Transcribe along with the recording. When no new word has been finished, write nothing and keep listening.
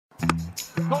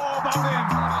Oh,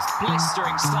 Bobbin!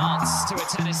 Blistering starts to a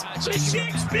tennis match.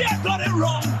 Shakespeare got it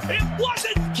wrong. It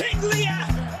wasn't King Lear.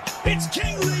 It's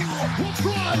King Lear.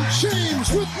 LeBron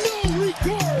James with no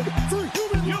regard for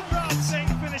human. Yuvraj Singh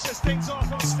finishes things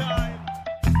off on style.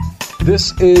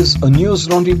 This is a News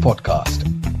Laundry podcast,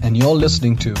 and you're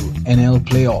listening to NL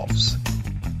Playoffs.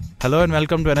 Hello and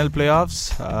welcome to NL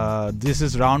Playoffs. This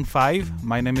is round 5.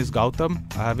 My name is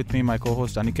Gautam. I have with me my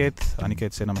co-host Aniket.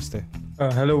 Aniket, say namaste.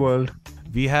 Hello world.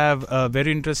 We have a very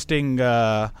interesting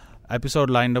episode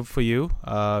lined up for you.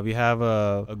 We have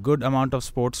a good amount of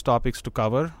sports topics to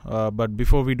cover. But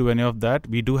before we do any of that,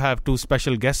 we do have two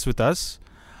special guests with us.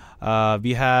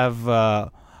 We have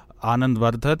Anand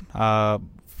Vardhan.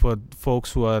 For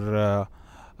folks who are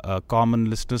common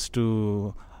listeners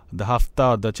to the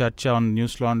Hafta or the Charcha on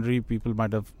News Laundry, people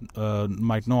might know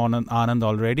Anand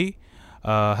already.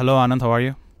 Hello Anand, how are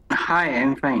you? Hi,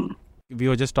 I'm fine. We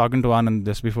were just talking to Anand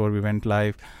just before we went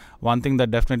live. One thing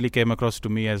that definitely came across to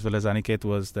me as well as Aniket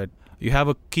was that you have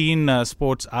a keen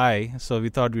sports eye. So we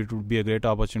thought it would be a great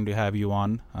opportunity to have you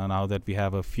on now that we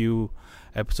have a few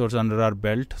episodes under our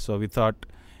belt. So we thought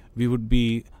we would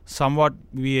be somewhat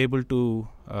able to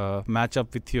match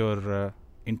up with your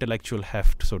intellectual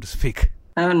heft, so to speak.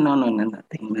 Oh, no,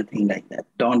 nothing like that.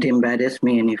 Don't embarrass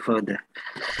me any further.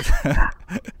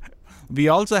 We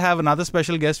also have another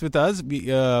special guest with us. We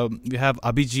have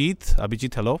Abhijit.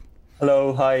 Abhijit, hello.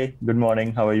 Hello, hi, good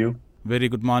morning. How are you? Very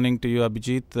good morning to you,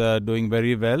 Abhijit. Doing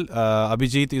very well.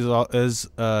 Abhijit is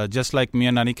just like me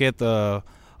and Aniket,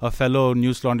 a fellow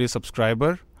News Laundry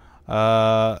subscriber.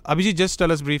 Abhijit, just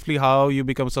tell us briefly how you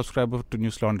become a subscriber to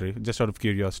News Laundry, just out of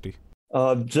curiosity.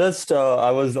 I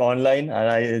was online and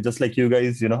I, just like you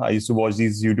guys, I used to watch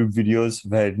these YouTube videos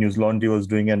where News Laundry was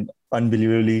doing an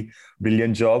unbelievably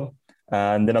brilliant job.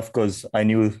 And then, of course, I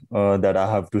knew that I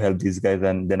have to help these guys,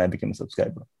 and then I became a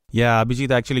subscriber. Yeah,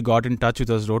 Abhijit actually got in touch with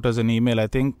us, wrote us an email, I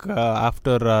think,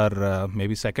 after our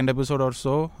maybe second episode or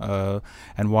so,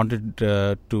 and wanted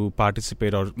to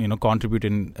participate or, contribute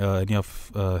in any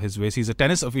of his ways. He's a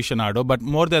tennis aficionado, but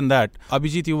more than that,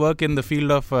 Abhijit, you work in the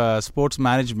field of sports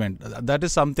management. That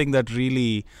is something that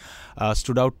really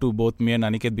stood out to both me and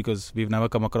Aniket because we've never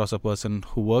come across a person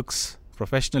who works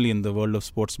professionally in the world of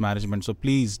sports management. So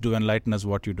please do enlighten us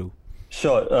what you do.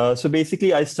 Sure. So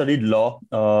basically, I studied law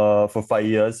for 5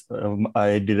 years.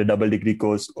 I did a double degree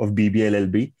course of BBA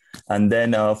LLB. And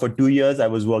then for 2 years, I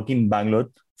was working in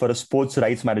Bangalore for a sports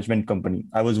rights management company.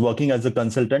 I was working as a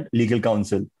consultant, legal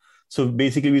counsel. So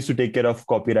basically, we used to take care of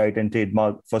copyright and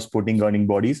trademark for sporting governing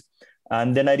bodies.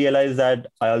 And then I realized that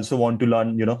I also want to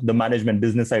learn, the management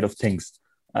business side of things.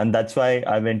 And that's why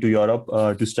I went to Europe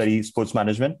to study sports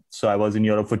management. So I was in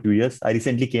Europe for 2 years. I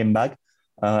recently came back.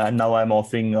 And now I'm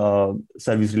offering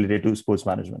service related to sports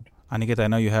management. Aniket, I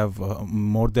know you have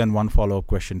more than one follow-up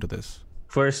question to this.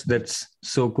 First, that's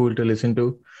so cool to listen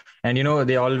to. And,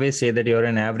 they always say that you're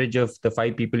an average of the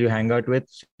 5 people you hang out with.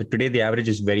 But today, the average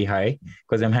is very high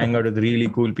because I'm hanging out with really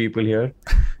cool people here.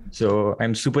 So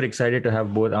I'm super excited to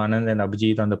have both Anand and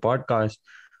Abhijit on the podcast.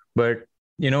 But,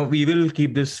 we will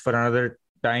keep this for another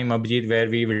time, Abhijit, where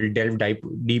we will delve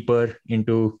deeper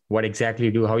into what exactly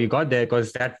you do, how you got there,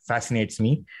 because that fascinates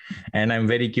me and I'm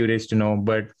very curious to know.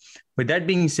 But with that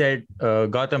being said,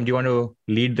 Gautam, do you want to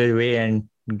lead the way and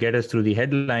get us through the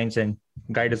headlines and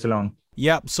guide us along?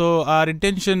 Yeah, so our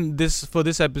intention for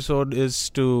this episode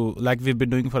is to, like we've been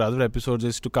doing for other episodes,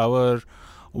 is to cover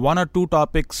one or two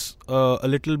topics a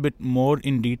little bit more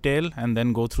in detail and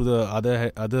then go through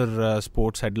the other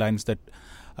sports headlines that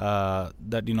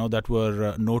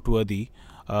were noteworthy.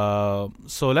 We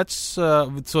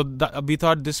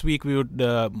thought this week we would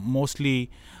mostly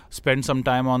spend some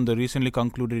time on the recently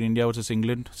concluded India versus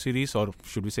England series, or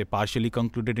should we say partially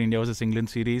concluded India versus England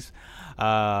series,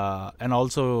 and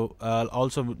also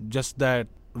just that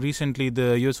recently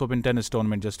the US Open tennis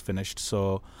tournament just finished.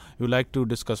 So we would like to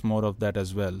discuss more of that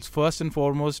as well. First and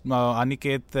foremost,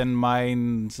 Aniket and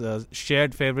mine's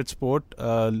shared favorite sport,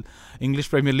 English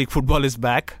Premier League football, is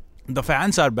back. The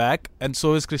fans are back, and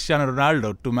so is Cristiano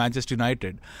Ronaldo to Manchester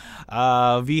United.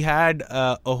 We had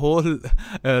a whole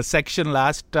section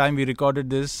last time we recorded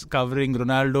this covering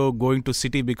Ronaldo going to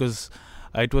City because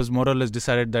it was more or less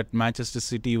decided that Manchester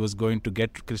City was going to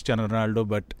get Cristiano Ronaldo,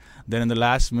 but then in the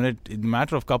last minute, in a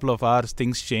matter of a couple of hours,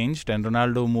 things changed and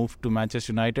Ronaldo moved to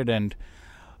Manchester United, and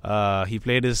he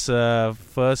played his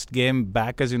first game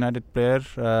back as United player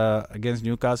against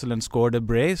Newcastle and scored a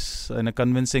brace in a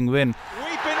convincing win.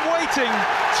 We've been waiting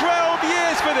 12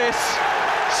 years for this,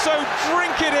 so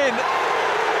drink it in.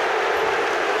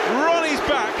 Ronnie's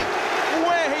back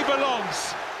where he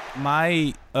belongs.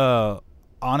 My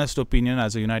honest opinion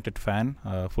as a United fan,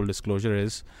 full disclosure,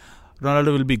 is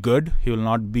Ronaldo will be good. He will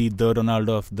not be the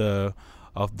Ronaldo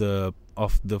of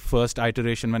the first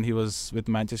iteration when he was with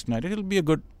Manchester United. He'll be a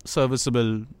good,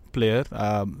 serviceable player.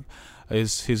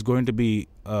 He's going to be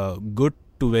good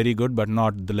to very good, but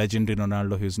not the legendary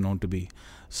Ronaldo he's known to be.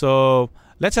 So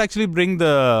let's actually bring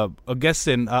the guests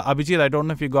in. Abhijit, I don't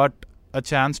know if you got a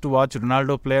chance to watch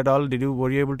Ronaldo play at all.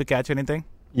 Were you able to catch anything?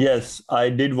 Yes, I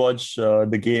did watch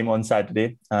the game on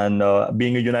Saturday, and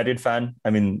being a United fan, I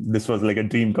mean, this was like a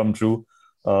dream come true.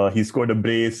 He scored a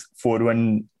brace,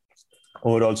 4-1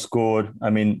 overall score. I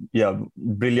mean, yeah,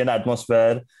 brilliant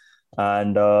atmosphere.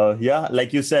 And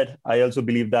like you said, I also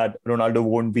believe that Ronaldo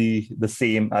won't be the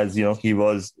same as, he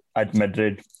was at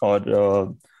Madrid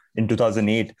or in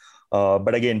 2008.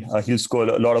 But again, he'll score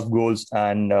a lot of goals,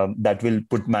 and that will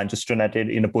put Manchester United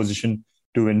in a position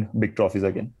to win big trophies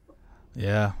again.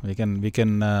 Yeah, we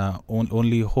can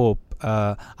only hope.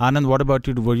 Anand, what about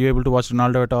you? Were you able to watch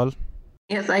Ronaldo at all?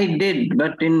 Yes, I did,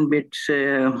 but in bits.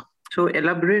 So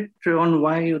elaborate on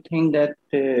why you think that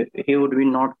he would be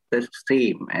not the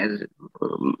same as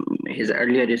his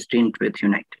earlier stint with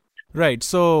United. Right.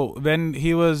 So when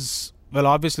he was, well,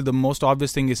 obviously the most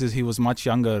obvious thing is he was much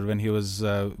younger when he was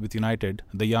with United.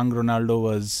 The young Ronaldo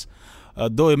was,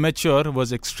 though immature,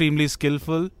 was extremely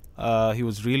skillful. He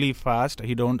was really fast.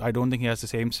 I don't think he has the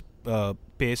same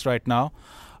pace right now.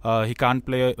 He can't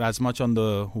play as much on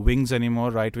the wings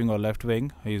anymore, right wing or left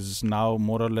wing. He's now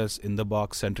more or less in the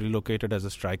box, centrally located as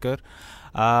a striker.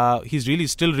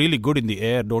 He's still really good in the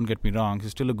air, don't get me wrong.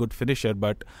 He's still a good finisher,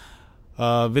 but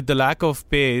with the lack of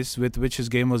pace with which his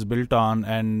game was built on,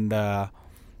 and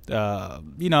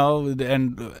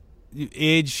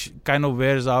age kind of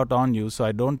wears out on you, so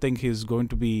I don't think he's going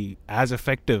to be as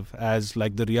effective as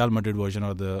like the Real Madrid version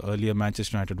or the earlier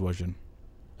Manchester United version.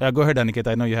 Go ahead, Aniket.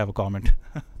 I know you have a comment.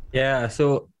 Yeah,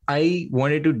 so I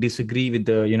wanted to disagree with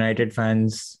the United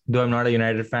fans, though I'm not a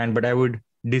United fan, but I would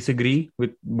disagree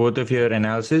with both of your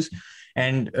analysis.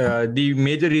 And the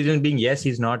major reason being, yes,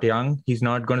 he's not young. He's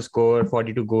not going to score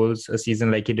 42 goals a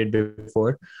season like he did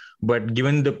before. But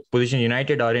given the position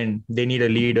United are in, they need a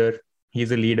leader.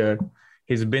 He's a leader.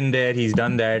 He's been there. He's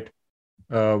done that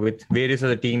with various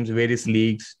other teams, various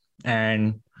leagues.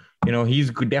 And, he's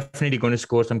definitely going to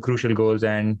score some crucial goals.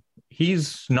 And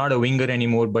he's not a winger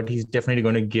anymore, but he's definitely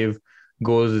going to give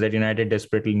goals that United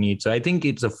desperately need. So I think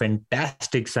it's a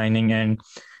fantastic signing. And,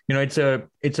 it's a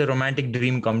romantic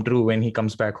dream come true when he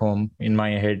comes back home in my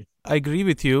head. I agree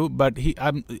with you, but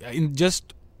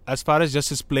as far as just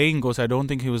his playing goes, I don't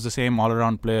think he was the same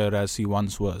all-around player as he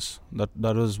once was. That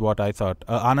was what I thought.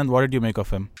 Anand, what did you make of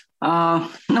him? I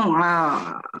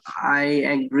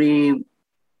agree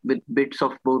with bits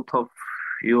of both of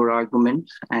your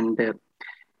arguments, and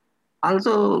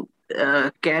also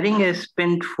carrying a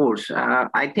spent force.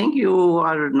 I think you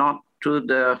are not to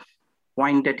the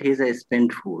point that he's a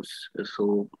spent force.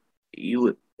 So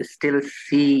you still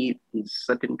see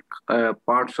certain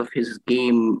parts of his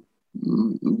game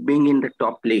being in the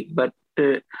top league, but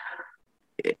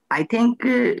I think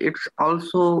it's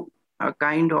also a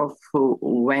kind of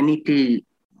vanity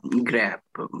grab.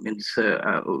 Means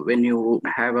when you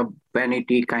have a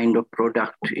vanity kind of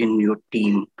product in your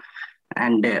team,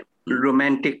 and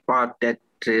romantic part that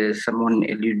someone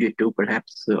alluded to,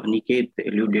 perhaps Aniket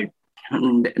alluded,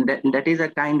 that is a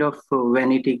kind of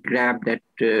vanity grab that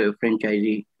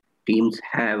franchisee teams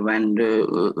have, and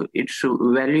its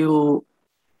value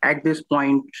at this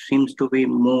point seems to be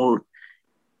more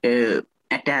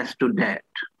attached to that.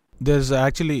 There's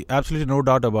actually absolutely no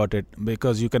doubt about it,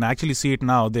 because you can actually see it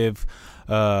now. They've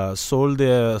sold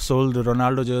the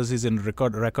Ronaldo jerseys in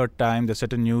record time. They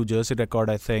set a new jersey record,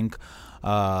 I think.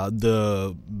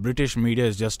 The British media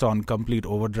is just on complete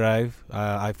overdrive.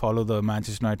 I follow the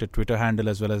Manchester United Twitter handle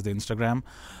as well as the Instagram.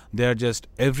 They're just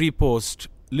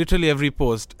literally every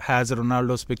post has a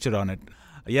Ronaldo's picture on it.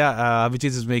 Yeah, Avijit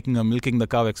is making a milking the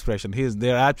cow expression.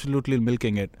 They're absolutely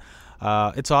milking it.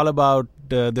 It's all about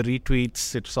the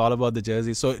retweets. It's all about the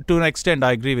jersey. So to an extent,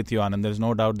 I agree with you, Anand. There's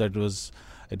no doubt that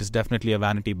it is definitely a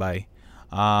vanity buy.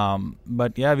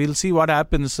 But yeah, we'll see what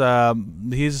happens.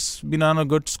 He's been on a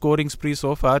good scoring spree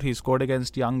so far. He scored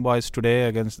against Young Boys today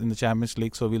in the Champions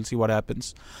League. So we'll see what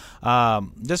happens.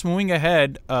 Just moving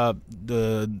ahead, I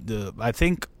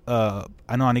think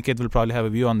I know Aniket will probably have a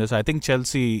view on this. I think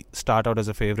Chelsea start out as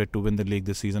a favourite to win the league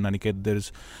this season. Aniket,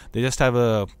 they just have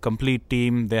a complete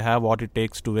team. They have what it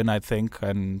takes to win, I think.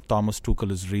 And Thomas Tuchel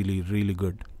is really, really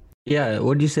good. Yeah,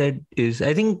 what you said is,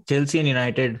 I think Chelsea and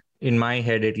United, in my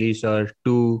head at least, are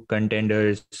two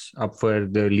contenders up for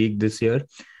the league this year.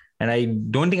 And I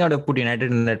don't think I would have put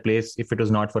United in that place if it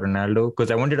was not for Ronaldo,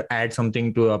 because I wanted to add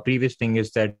something to a previous thing,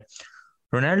 is that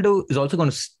Ronaldo is also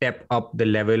going to step up the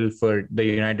level for the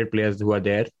United players who are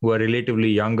there, who are relatively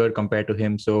younger compared to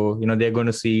him. So, they're going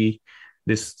to see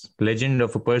this legend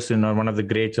of a person or one of the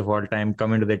greats of all time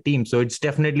come into the team. So it's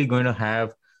definitely going to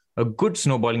have a good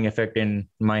snowballing effect in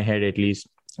my head, at least.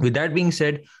 With that being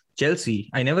said, Chelsea,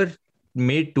 I never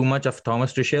made too much of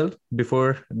Thomas Tuchel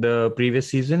before the previous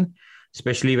season,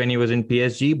 especially when he was in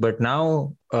PSG. But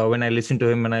now when I listen to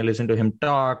him and I listen to him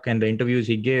talk and the interviews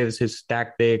he gives, his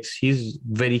tactics, he's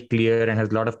very clear and has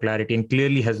a lot of clarity and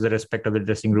clearly has the respect of the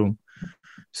dressing room.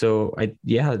 So,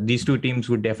 these two teams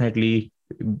would definitely,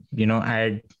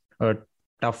 add a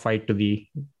tough fight to the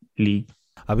league.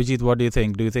 Abhijit, what do you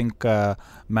think? Do you think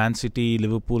Man City,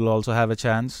 Liverpool also have a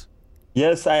chance?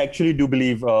 Yes, I actually do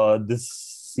believe this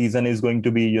season is going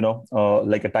to be,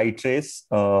 like a tight race.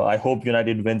 I hope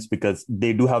United wins because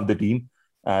they do have the team.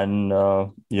 And,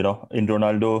 in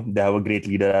Ronaldo, they have a great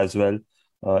leader as well.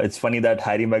 It's funny that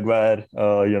Harry Maguire,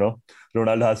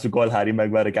 Ronaldo has to call Harry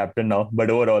Maguire a captain now. But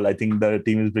overall, I think the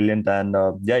team is brilliant. And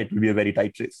it will be a very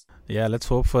tight race. Yeah, let's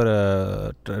hope for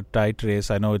a tight race.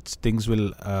 I know things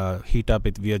will heat up.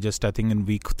 We are just, I think, in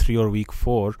week 3 or week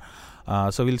 4.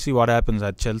 So we'll see what happens.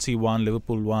 Chelsea won,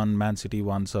 Liverpool won, Man City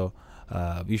won. So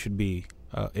we should be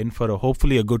in for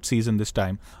hopefully a good season this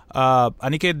time.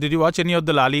 Aniket, did you watch any of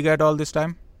the La Liga at all this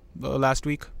time, last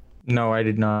week? No, I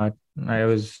did not. I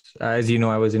was, as you know,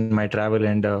 I was in my travel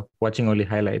and watching only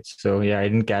highlights. So I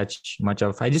didn't catch much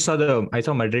of. I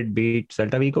saw Madrid beat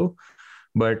Celta Vigo,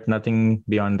 but nothing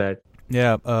beyond that.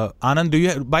 Yeah,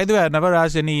 Anand, by the way, I never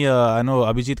asked any, I know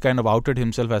Abhijit kind of outed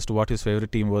himself as to what his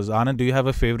favorite team was. Anand, do you have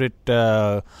a favorite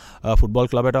football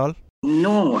club at all?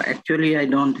 No, actually, I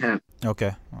don't have.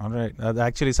 Okay, all right.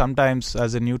 Actually, sometimes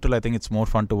as a neutral, I think it's more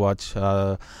fun to watch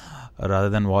rather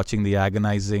than watching the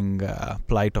agonizing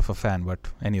plight of a fan. But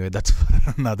anyway, that's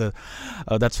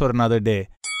for another day.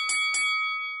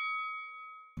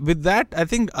 With that, I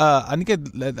think,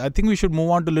 Aniket, I think we should move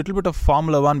on to a little bit of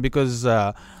Formula One because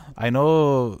I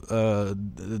know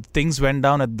things went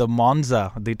down at the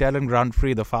Monza, the Italian Grand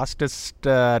Prix, the fastest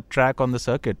track on the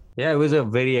circuit. Yeah, it was a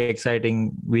very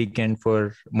exciting weekend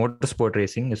for motorsport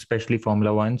racing, especially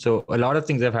Formula One. So a lot of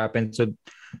things have happened. So,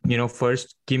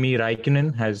 first, Kimi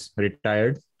Räikkönen has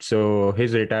retired. So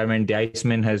his retirement, the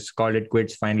Iceman has called it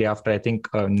quits finally after, I think,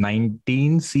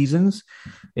 19 seasons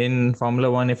in Formula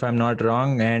One, if I'm not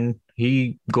wrong. And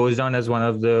he goes down as one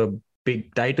of the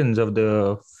big titans of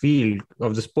the field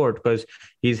of the sport because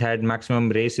he's had maximum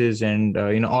races and,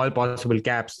 all possible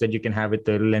caps that you can have with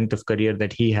the length of career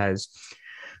that he has.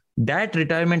 That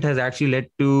retirement has actually led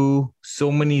to so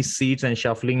many seats and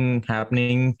shuffling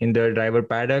happening in the driver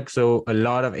paddock. So a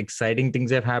lot of exciting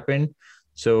things have happened.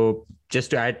 So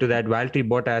just to add to that, Valtteri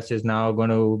Bottas is now going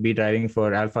to be driving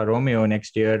for Alfa Romeo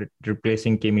next year,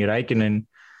 replacing Kimi Räikkönen,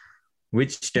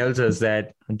 which tells us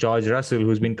that George Russell,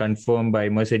 who's been confirmed by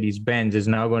Mercedes-Benz, is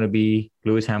now going to be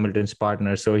Lewis Hamilton's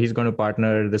partner. So he's going to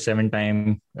partner the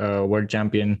 7-time world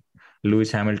champion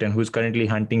Lewis Hamilton, who's currently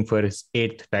hunting for his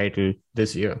 8th title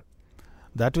this year.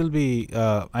 That will be,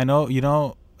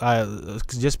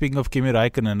 just speaking of Kimi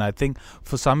Räikkönen, I think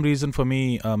for some reason for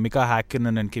me, Mika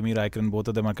Häkkinen and Kimi Räikkönen, both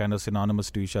of them are kind of synonymous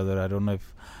to each other. I don't know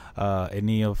if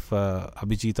any of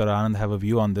Abhijit or Anand have a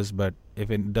view on this, but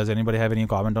does anybody have any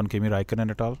comment on Kimi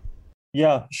Räikkönen at all?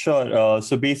 Yeah, sure.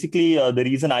 So basically, the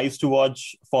reason I used to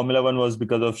watch Formula One was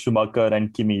because of Schumacher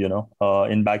and Kimi,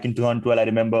 back in 2012, I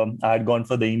remember I had gone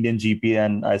for the Indian GP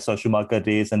and I saw Schumacher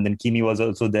race and then Kimi was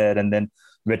also there and then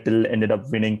Vettel ended up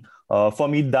winning. For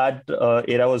me, that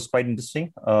era was quite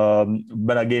interesting.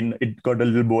 But again, it got a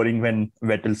little boring when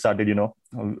Vettel started,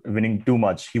 winning too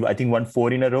much. He, I think, won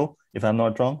 4 in a row, if I'm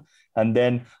not wrong. And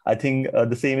then I think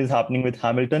the same is happening with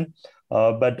Hamilton.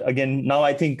 But again, now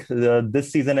I think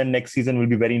this season and next season will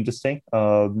be very interesting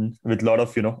with a lot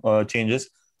of, changes.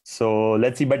 So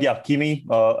let's see. But yeah, Kimi,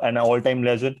 an all-time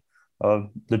legend,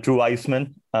 the true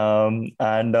Iceman.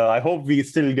 And I hope we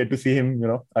still get to see him,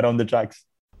 around the tracks.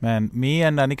 Man, me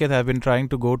and Aniket have been trying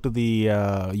to go to the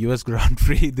US Grand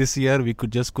Prix this year. We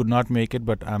could not make it,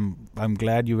 but I'm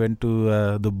glad you went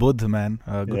to the Budh, man.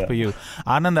 Good for you.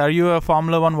 Anand, are you a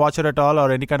Formula One watcher at all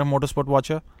or any kind of motorsport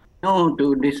watcher? No,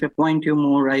 to disappoint you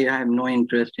more, I have no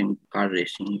interest in car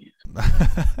racing.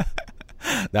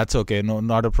 That's okay. No,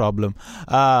 not a problem.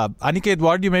 Aniket,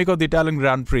 what do you make of the Italian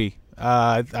Grand Prix?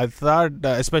 I thought,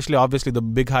 especially obviously, the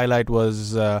big highlight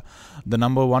was the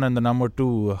number 1 and the number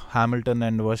 2, Hamilton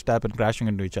and Verstappen crashing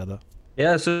into each other.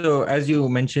 Yeah, so as you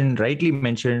rightly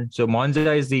mentioned, so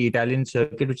Monza is the Italian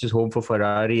circuit, which is home for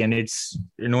Ferrari, and it's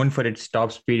known for its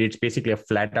top speed. It's basically a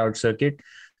flat out circuit.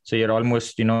 So you're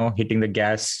almost, hitting the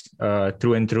gas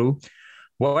through and through.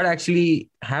 What actually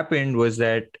happened was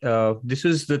that this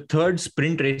was the third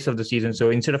sprint race of the season. So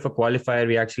instead of a qualifier,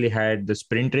 we actually had the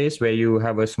sprint race where you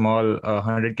have a small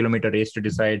 100-kilometer race to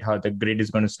decide how the grid is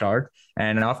going to start.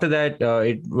 And after that,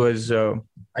 it was,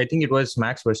 I think it was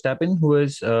Max Verstappen who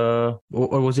was, or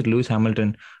was it Lewis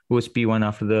Hamilton who was P1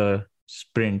 after the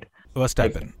sprint?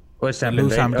 Verstappen. Lewis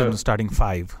Hamilton was starting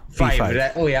five.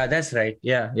 Right. Oh, yeah, that's right.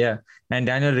 Yeah. And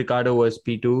Daniel Ricciardo was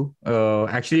P2.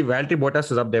 Actually, Valtteri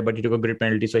Bottas was up there, but he took a grid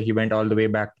penalty, so he went all the way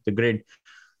back to the grid.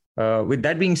 With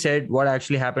that being said, what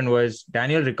actually happened was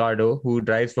Daniel Ricciardo, who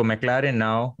drives for McLaren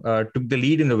now, took the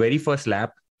lead in the very first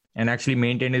lap and actually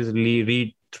maintained his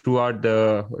lead throughout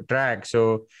the track.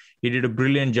 So he did a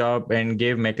brilliant job and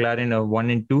gave McLaren a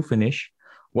 1-2 finish.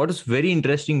 What was very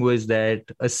interesting was that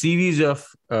a series of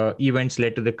events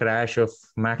led to the crash of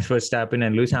Max Verstappen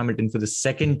and Lewis Hamilton for the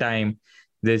second time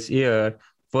this year.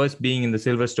 First being in the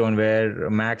Silverstone, where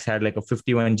Max had like a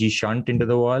 51G shunt into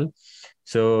the wall.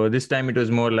 So this time it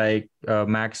was more like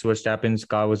Max Verstappen's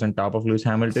car was on top of Lewis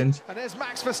Hamilton's. And there's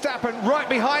Max Verstappen right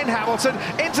behind Hamilton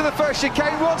into the first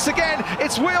chicane. Once again,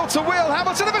 it's wheel to wheel.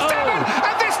 Hamilton and Verstappen,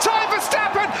 and this time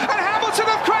Verstappen and Hamilton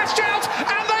have crashed out,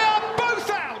 and they are both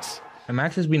out. And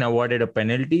Max has been awarded a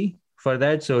penalty for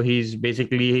that. So he's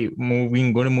basically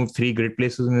going to move 3 grid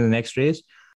places in the next race.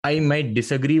 I might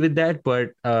disagree with that, but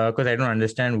because I don't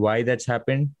understand why that's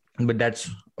happened. But that's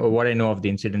what I know of the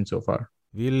incident so far.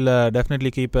 We'll definitely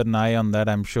keep an eye on that.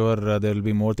 I'm sure there will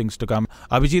be more things to come.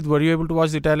 Abhijit, were you able to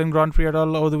watch the Italian Grand Prix at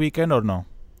all over the weekend or no?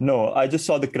 No, I just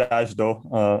saw the crash though.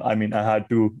 I had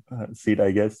to see it, I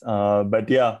guess. But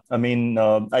yeah, I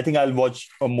think I'll watch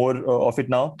more of it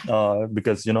now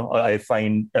because, I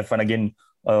find F1 again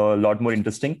a lot more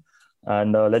interesting.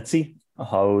 And let's see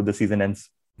how the season ends.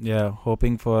 Yeah,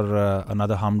 hoping for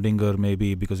another humdinger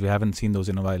maybe, because we haven't seen those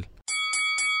in a while.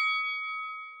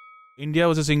 India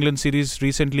vs England series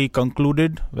recently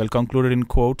concluded. Well, concluded in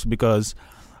quotes, because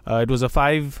it was a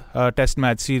 5 test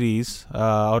match series,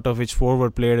 out of which 4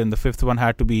 were played, and the 5th one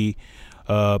had to be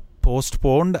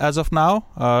postponed as of now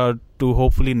to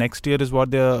hopefully next year, is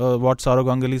what Sourav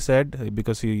Ganguly said,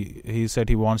 because he said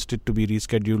he wants it to be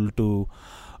rescheduled to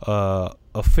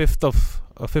a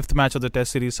fifth match of the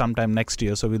test series sometime next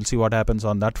year. So we'll see what happens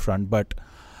on that front. But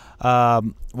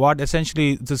what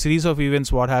essentially the series of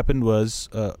events, what happened was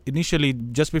initially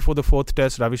just before the 4th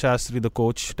test, Ravi Shastri, the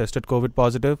coach, tested COVID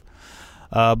positive.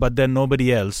 But then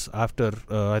nobody else. After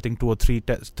I think 2 or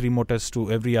 3 more tests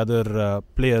to every other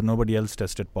player, nobody else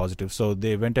tested positive. So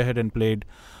they went ahead and played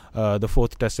the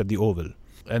 4th test at the Oval.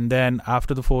 And then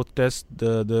after the 4th test,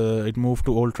 it moved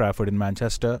to Old Trafford in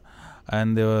Manchester,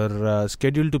 and they were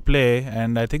scheduled to play.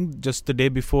 And I think just the day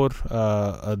before,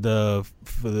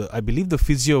 I believe the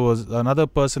physio was another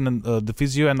person, the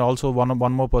physio, and also one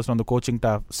more person on the coaching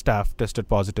staff tested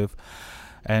positive.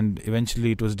 And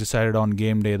eventually it was decided on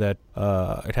game day that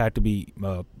it had to be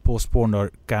postponed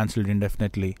or cancelled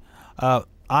indefinitely.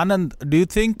 Anand, do you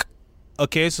think a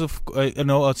case of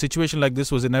a situation like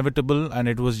this was inevitable, and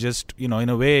it was just, in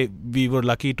a way we were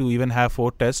lucky to even have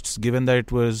 4 tests, given that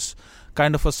it was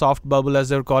kind of a soft bubble, as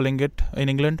they're calling it in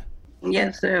England?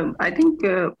 Yes, I think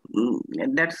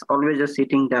that's always a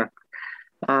sitting duck.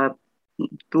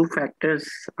 2 factors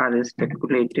are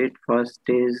speculated. First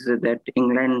is that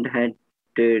England had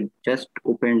just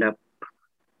opened up,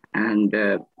 and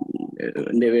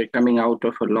they were coming out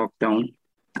of a lockdown.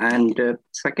 And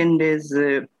second is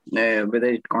whether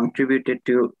it contributed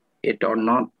to it or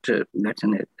not. That's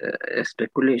a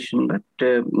speculation. But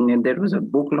there was a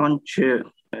book launch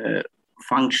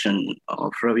function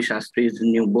of Ravi Shastri's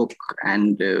new book,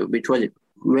 and which was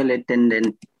well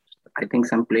attended. I think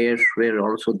some players were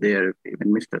also there.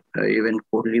 Even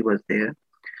Kohli was there.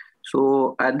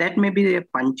 So that may be a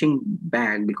punching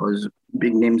bag, because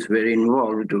big names were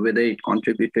involved. Whether it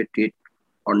contributed to it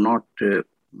or not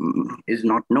is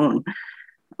not known.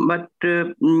 But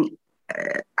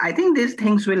I think these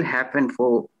things will happen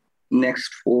for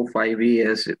next 4-5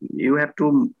 years. You have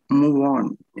to move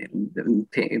on.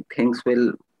 Things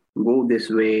will go this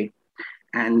way.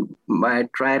 And by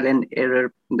trial and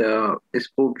error, the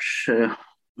sports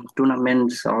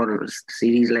tournaments or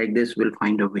series like this will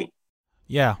find a way.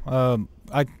 Yeah,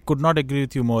 I could not agree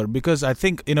with you more, because I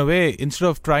think in a way, instead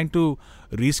of trying to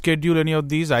reschedule any of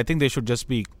these, I think they should just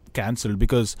be cancelled,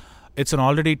 because it's an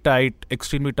already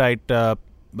extremely tight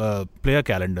player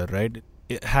calendar, right?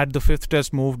 had the fifth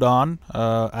test moved on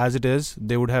as it is,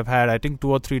 they would have had, I think, 2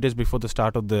 or 3 days before the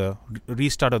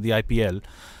restart of the IPL,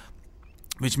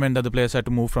 which meant that the players had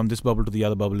to move from this bubble to the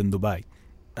other bubble in Dubai.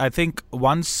 I think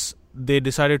once they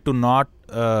decided to not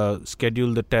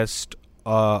schedule the test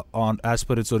on as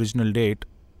per its original date,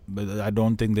 but I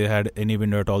don't think they had any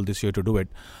window at all this year to do it.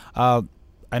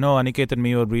 I know Aniket and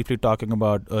me were briefly talking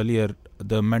about earlier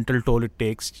the mental toll it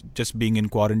takes just being in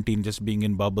quarantine, just being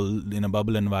in a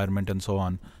bubble environment and so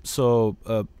on. So,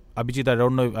 Abhijit, I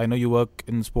don't know, I know you work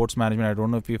in sports management. I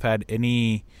don't know if you've had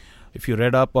if you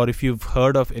read up or if you've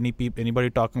heard of anybody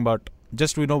talking about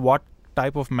just, what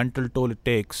type of mental toll it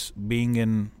takes being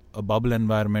in a bubble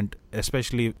environment,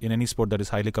 especially in any sport that is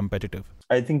highly competitive.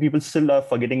 I think people still are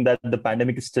forgetting that the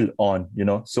pandemic is still on,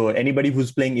 So anybody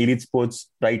who's playing elite sports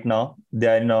right now,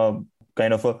 they're in a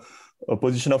kind of a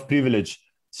position of privilege.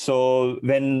 So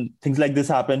when things like this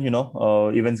happen,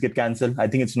 events get cancelled, I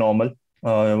think it's normal.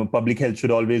 Public health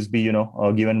should always be,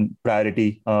 given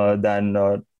priority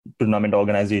than tournament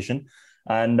organization.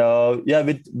 And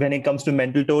when it comes to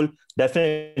mental toll,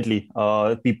 definitely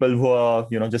people who are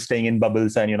just staying in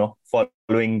bubbles and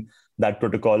following that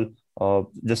protocol,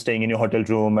 just staying in your hotel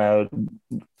room,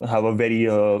 have a very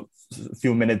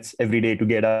few minutes every day to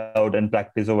get out and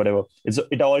practice or whatever.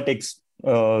 It all takes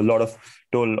a lot of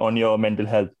toll on your mental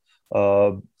health.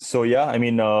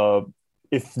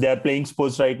 If they're playing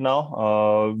sports right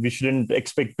now, we shouldn't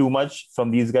expect too much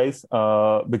from these guys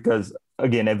because,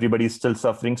 again, everybody's still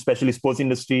suffering, especially sports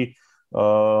industry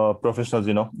professionals.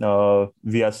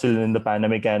 We are still in the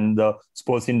pandemic, and the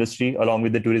sports industry, along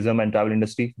with the tourism and travel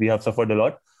industry, we have suffered a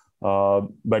lot.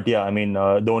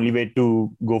 The only way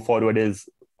to go forward is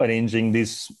arranging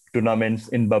these tournaments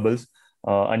in bubbles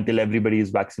until everybody is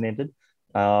vaccinated.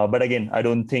 But again, I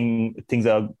don't think things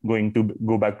are going to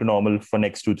go back to normal for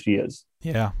next 2-3 years.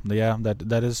 Yeah,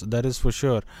 that is for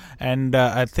sure. And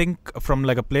I think from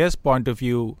like a player's point of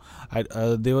view,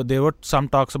 there were some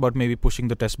talks about maybe pushing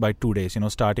the test by 2 days.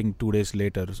 Starting 2 days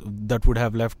later. That would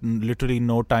have left literally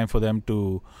no time for them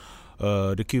to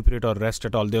recuperate or rest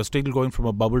at all. They were still going from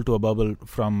a bubble to a bubble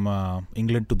from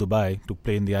England to Dubai to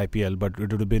play in the IPL, but it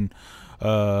would have been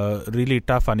really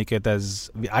tough, Aniket.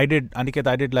 I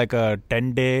did like a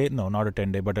 10-day, no, not a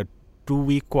 10-day, but a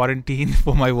 2-week quarantine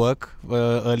for my work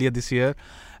earlier this year,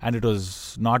 and it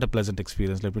was not a pleasant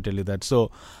experience, let me tell you that.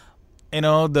 So,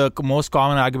 the most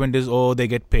common argument is, they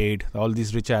get paid. All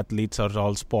these rich athletes are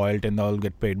all spoiled and they all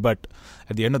get paid. But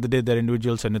at the end of the day, they're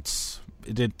individuals, and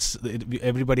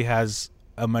everybody has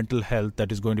a mental health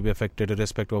that is going to be affected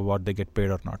irrespective of what they get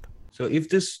paid or not. So if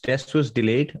this test was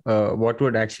delayed, what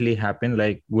would actually happen?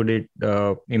 Like, would it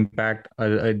impact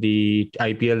the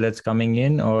IPL that's coming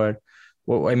in? Or,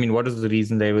 what is the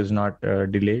reason that it was not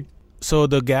delayed? So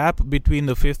the gap between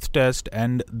the fifth test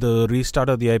and the restart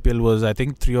of the IPL was, I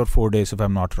think, 3 or 4 days, if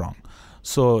I'm not wrong.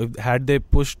 So had they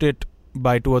pushed it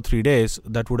by 2 or 3 days,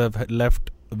 that would have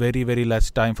left very, very less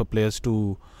time for players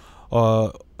to...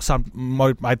 I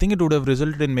think it would have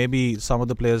resulted in maybe some of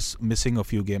the players missing a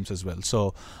few games as well.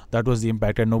 So that was the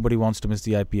impact, and nobody wants to miss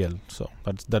the IPL. So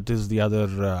that is the other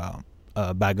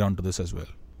background to this as well.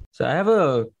 So I have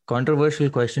a controversial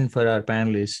question for our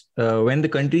panelists. When the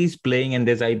country is playing and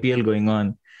there's IPL going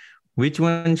on, which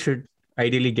one should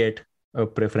ideally get a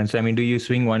preference? Do you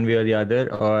swing one way or the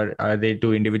other, or are they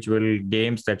two individual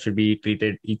games that should be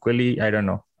treated equally? I don't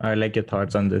know. I like your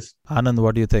thoughts on this. Anand,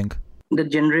 what do you think? The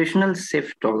generational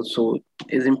shift also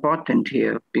is important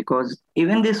here, because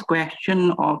even this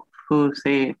question of,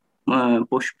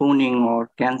 postponing or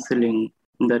cancelling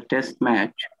the test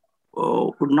match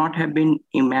would not have been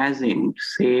imagined,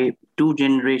 say, 2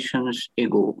 generations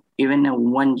ago, even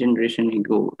 1 generation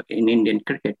ago in Indian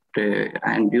cricket.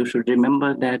 And you should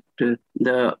remember that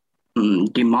the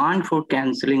demand for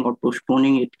cancelling or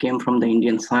postponing it came from the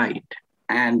Indian side.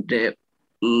 And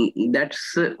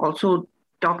that's also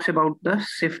talks about the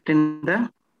shift in the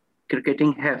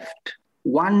cricketing heft.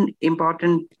 One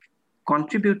important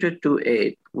contributor to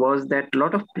it was that a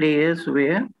lot of players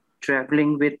were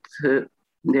traveling with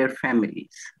their families.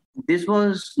 This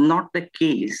was not the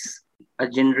case a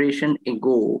generation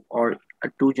ago or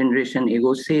 2 generations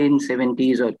ago, say in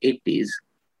 70s or 80s.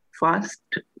 First,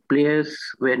 players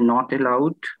were not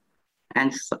allowed,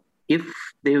 and if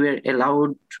they were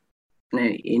allowed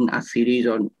in a series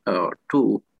or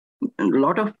 2, a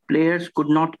lot of players could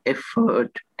not afford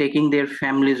taking their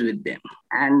families with them.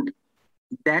 And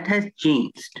that has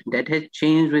changed. That has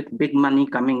changed with big money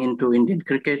coming into Indian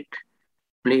cricket,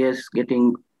 players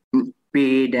getting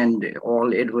paid and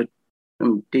all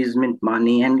advertisement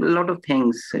money and a lot of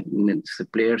things.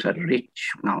 Players are rich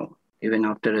now. even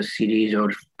after a series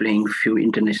or playing few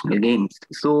international games.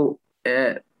 So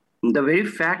the very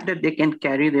fact that they can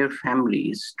carry their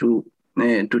families to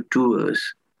tours,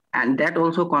 and that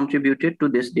also contributed to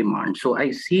this demand. So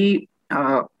I see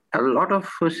a lot of,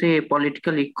 say,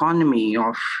 political economy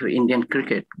of Indian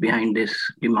cricket behind this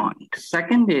demand.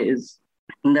 Second is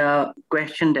the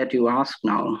question that you ask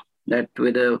now, that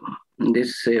whether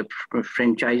this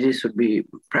franchises should be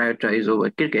prioritized over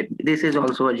cricket. This is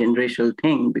also a generational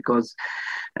thing, because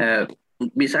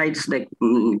besides the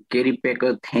Kerry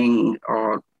Packer thing,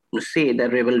 or say the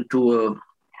Rebel Tour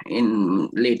in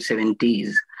late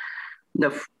 70s,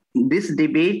 this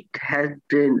debate has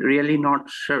really not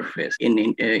surfaced in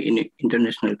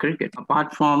international cricket.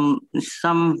 Apart from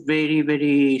some very,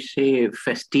 very, say,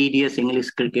 fastidious English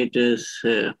cricketers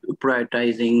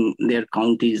prioritizing their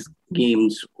counties'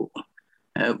 games,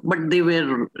 but they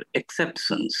were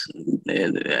exceptions.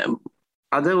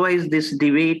 Otherwise, this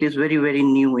debate is very, very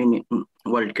new in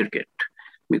world cricket,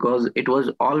 because it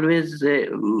was always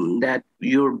that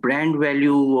your brand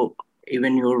value,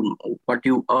 even what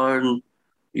you earn,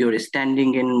 your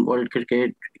standing in world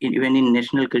cricket, even in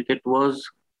national cricket, was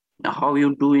how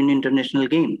you do in international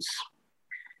games.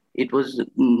 It was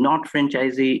not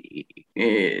franchisee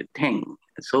thing.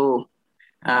 So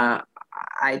I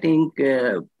think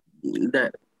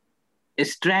the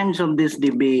strands of this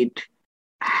debate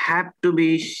have to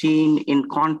be seen in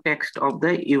context of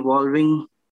the evolving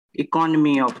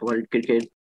economy of world cricket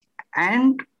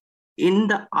and in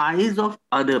the eyes of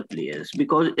other players,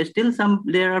 because still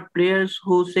there are players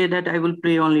who say that I will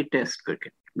play only Test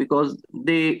cricket because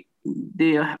they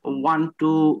want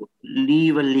to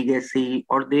leave a legacy,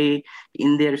 or they,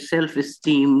 in their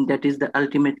self-esteem, that is the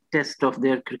ultimate test of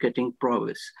their cricketing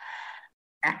prowess.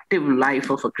 Active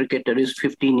life of a cricketer is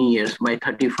 15 years. By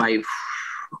 35,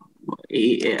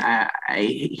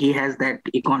 he has that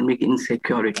economic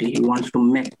insecurity. He wants to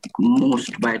make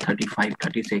most by 35,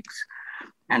 36.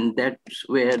 And that's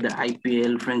where the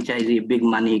IPL franchisee big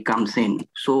money comes in.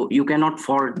 So you cannot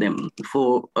fault them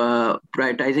for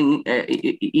prioritizing.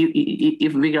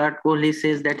 If Virat Kohli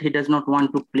says that he does not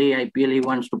want to play IPL, he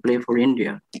wants to play for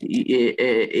India,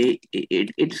 it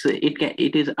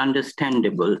is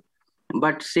understandable.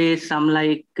 But say some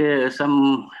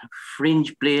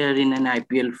fringe player in an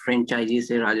IPL franchise,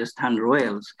 say Rajasthan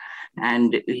Royals,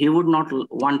 and he would not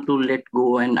want to let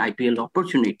go an IPL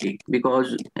opportunity,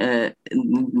 because that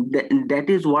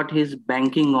is what he's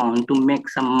banking on to make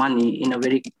some money in a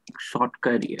very short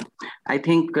career. I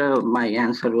think my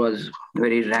answer was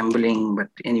very rambling, but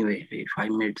anyway, if I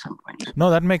made some points. No,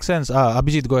 that makes sense.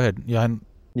 Abhijit, go ahead.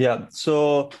 Yeah.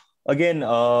 So again,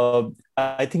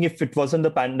 I think if it wasn't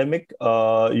the pandemic,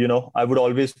 I would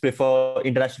always prefer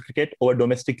international cricket over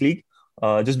domestic league.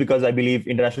 Just because I believe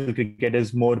international cricket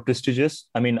is more prestigious.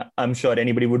 I mean, I'm sure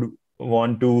anybody would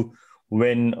want to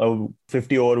win a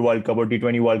 50-over World Cup or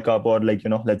T20 World Cup, or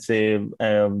let's say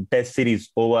Test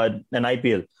series over an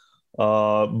IPL.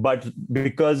 But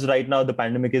because right now the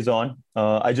pandemic is on,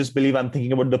 I just believe I'm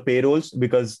thinking about the payrolls,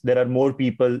 because there are more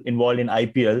people involved in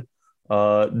IPL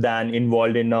than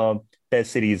involved in a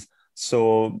Test series.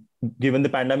 So given the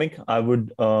pandemic, I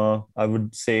would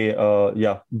say,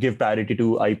 give priority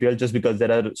to IPL, just because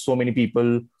there are so many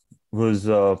people whose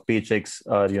paychecks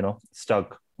are,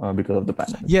 stuck because of the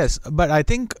pandemic. Yes, but I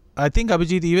think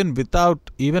Abhijit, even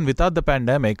without the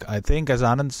pandemic, I think, as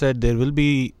Anand said, there will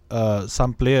be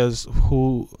some players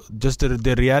who just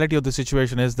the reality of the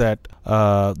situation is that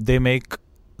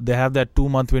they have that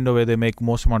 2-month window where they make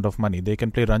most amount of money. They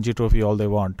can play Ranji Trophy all they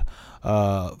want.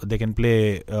 They can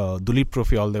play Duleep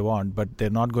Trophy all they want, but they're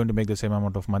not going to make the same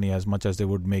amount of money as much as they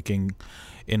would making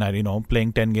in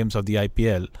playing 10 games of the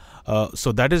IPL.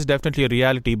 So that is definitely a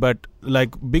reality. But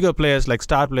like bigger players, like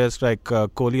star players like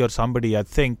Kohli or somebody, I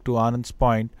think, to Anand's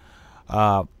point,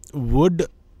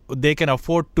 they can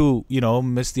afford to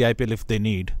miss the IPL if they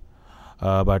need.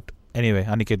 But anyway,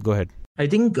 Aniket, go ahead. I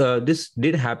think this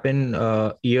did happen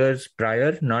years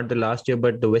prior, not the last year,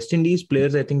 but the West Indies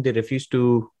players, I think they refused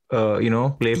to,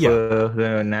 play for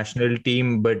the national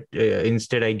team. But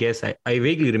instead, I guess I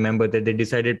vaguely remember that they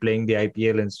decided playing the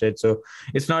IPL instead. So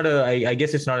it's not I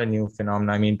guess it's not a new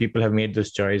phenomenon. I mean, people have made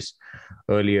this choice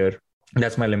earlier.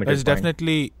 That's my limited point.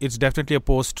 It's definitely a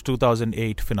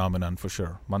post-2008 phenomenon for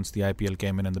sure, once the IPL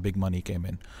came in and the big money came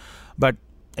in. But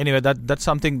anyway, that's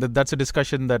something that's a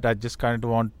discussion that I just kind of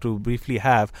want to briefly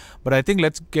have. But I think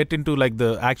let's get into like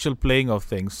the actual playing of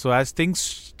things. So as things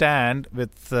stand,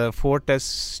 with 4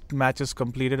 test matches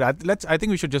completed, I think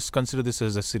we should just consider this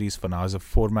as a series for now, as a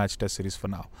 4-match test series for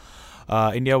now.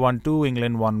 India won 2,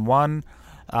 England won 1.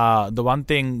 The one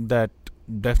thing that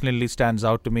definitely stands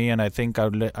out to me, and I think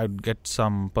I'd get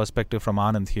some perspective from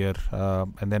Anand here,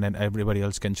 and then everybody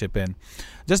else can chip in.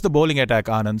 Just the bowling attack,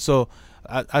 Anand. So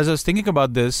as I was thinking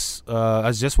about this, I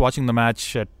was just watching the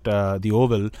match at the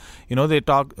Oval. They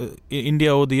talk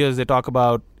India over the years. They talk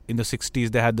about in the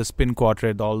 60s they had the spin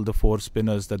quartet, all the 4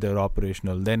 spinners that they were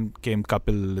operational. Then came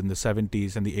Kapil in the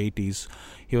 70s and the 80s.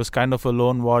 He was kind of a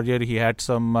lone warrior. He had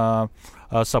some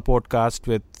support cast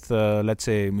with, let's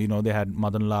say, they had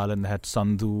Madan Lal and they had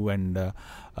Sandhu, and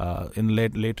in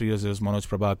later years there was Manoj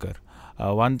Prabhakar.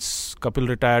 Once Kapil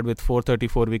retired with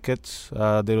 434 wickets,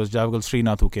 there was Javagal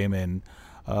Srinath who came in.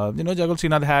 Javagal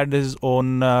Srinath had his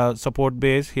own support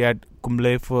base. He had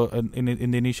Kumble in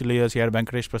the initial years. He had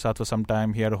Venkatesh Prasad for some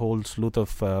time. He had a whole slew of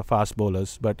fast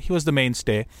bowlers, but he was the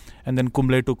mainstay. And then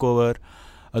Kumble took over.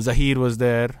 Zahir was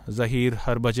there. Zahir,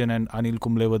 Harbhajan and Anil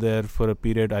Kumble were there for a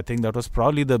period. I think that was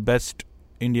probably the best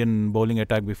Indian bowling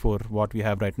attack before what we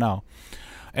have right now.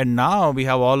 And now we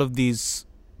have all of these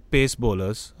pace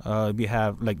bowlers. We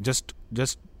have, like, just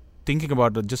thinking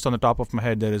about it, just on the top of my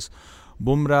head, there is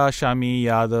Bumrah, Shami,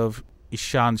 Yadav,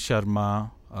 Ishant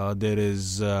Sharma. There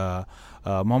is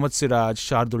Mohammad Siraj,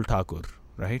 Shardul Thakur,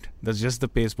 right? That's just the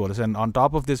pace bowlers. And on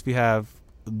top of this, we have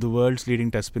the world's leading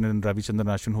test spinner in Ravichandran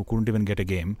Ashwin, who couldn't even get a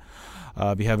game.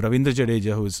 We have Ravindra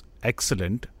Jadeja, who is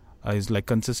excellent. He's like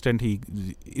consistent.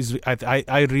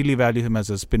 I really value him as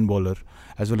a spin bowler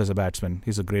as well as a batsman.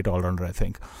 He's a great all-rounder, I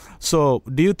think. So,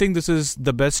 do you think this is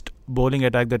the best bowling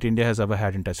attack that India has ever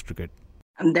had in Test cricket?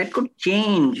 And that could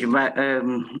change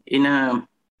in a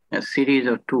series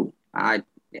or two. A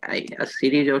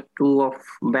series or two of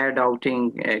bad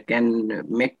outing can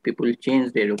make people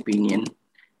change their opinion.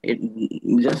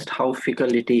 Just how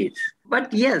fickle it is.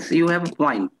 But yes, you have a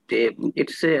point.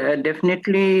 It's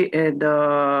definitely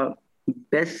the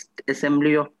best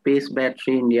assembly of pace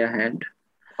battery India had.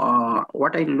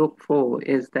 What I look for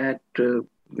is that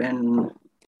when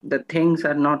the things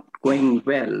are not going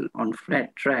well on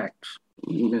flat tracks,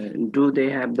 do they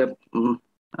have the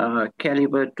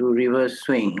caliber to reverse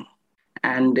swing?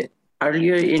 And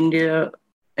earlier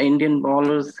Indian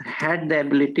bowlers had the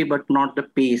ability but not the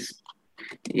pace.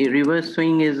 A reverse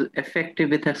swing is effective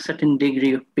with a certain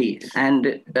degree of pace,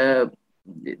 and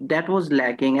that was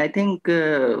lacking. I think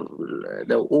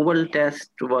the Oval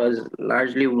Test was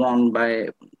largely won by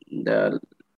the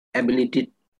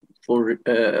ability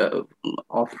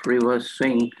of reverse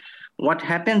swing. What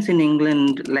happens in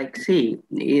England, like say,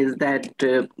 is that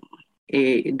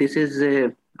this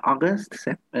is August,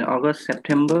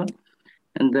 September,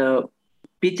 and the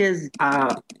pitches are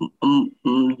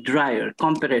drier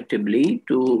comparatively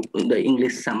to the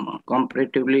English summer.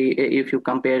 Comparatively, if you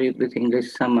compare it with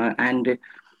English summer, and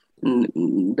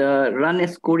the run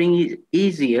scoring is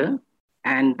easier,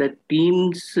 and the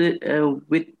teams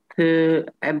with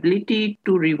ability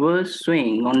to reverse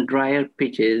swing on drier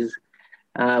pitches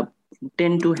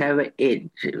tend to have an edge,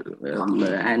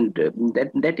 and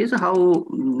that is how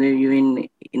in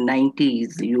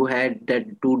 90s you had that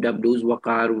 2 Ws,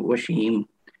 Waqar, Wasim,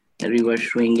 reverse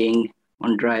swinging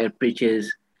on drier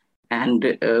pitches, and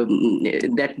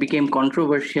that became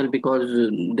controversial because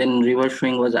then reverse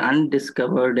swing was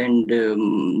undiscovered and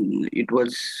it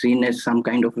was seen as some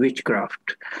kind of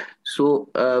witchcraft. So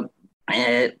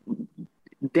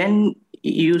then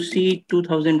you see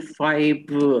 2005,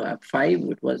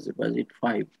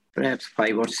 perhaps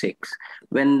 5 or 6,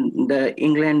 when the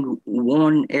England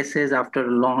won Ashes after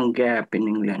a long gap in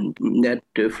England, that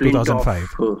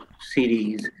Flintoff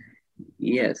series.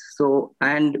 Yes. So,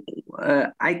 and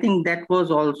I think that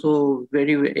was also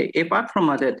very, apart from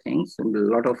other things, a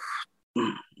lot of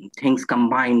things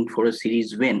combined for a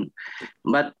series win.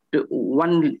 But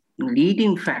one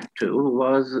leading factor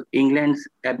was England's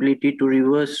ability to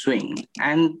reverse swing,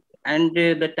 and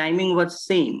the timing was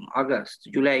same,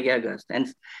 July, August,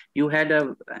 and you had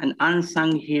an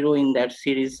unsung hero in that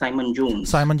series, Simon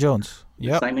Jones.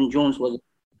 Yeah. Simon Jones was,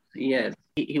 yes,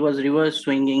 he was reverse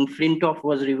swinging. Flintoff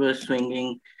was reverse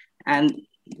swinging, and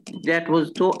that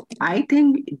was so. I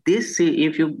think this,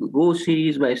 if you go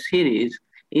series by series,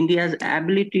 India's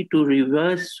ability to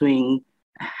reverse swing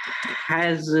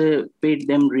has paid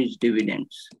them rich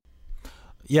dividends.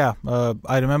 Yeah,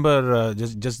 I remember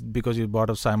just because you brought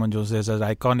up Simon Jones, there's an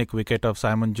iconic wicket of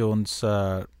Simon Jones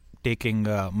taking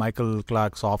Michael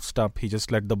Clarke's off stump. He just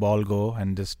let the ball go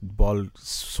and this ball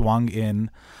swung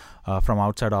in from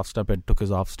outside off stump and took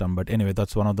his off stump. But anyway,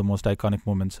 that's one of the most iconic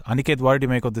moments. Aniket, what did you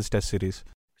make of this test series?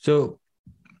 So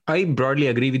I broadly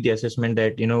agree with the assessment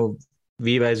that,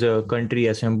 we've as a country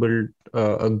assembled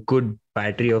a good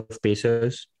battery of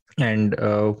pacers and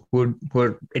who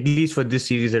at least for this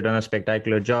series have done a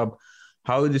spectacular job.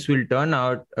 how this will turn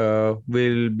out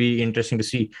will be interesting to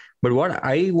see. But what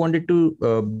I wanted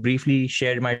to briefly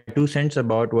share my 2 cents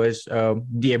about was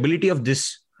the ability of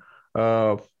this,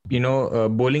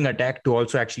 bowling attack to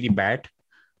also actually bat,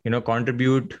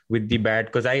 contribute with the bat.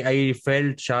 Because I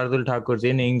felt Shardul Thakur's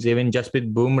innings, even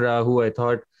Jasprit Bumrah, who I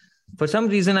thought, for some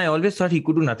reason, I always thought he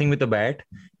could do nothing with the bat.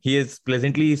 He has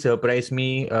pleasantly surprised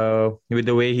me with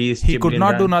the way he is. He could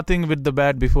not do nothing with the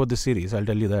bat before the series, I'll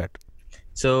tell you that.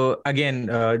 So again,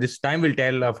 this time will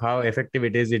tell of how effective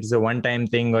it is. It's a one-time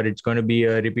thing or it's going to be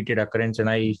a repeated occurrence. And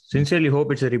I sincerely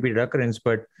hope it's a repeated occurrence.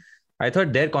 But I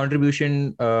thought their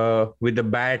contribution with the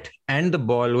bat and the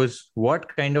ball was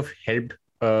what kind of helped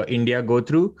India go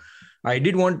through. I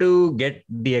did want to get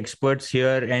the experts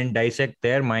here and dissect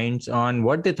their minds on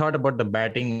what they thought about the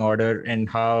batting order and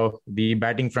how the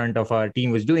batting front of our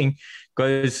team was doing.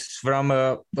 Because from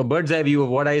a bird's eye view of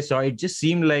what I saw, it just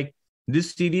seemed like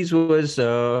this series was,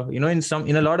 in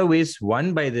a lot of ways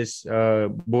won by this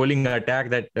bowling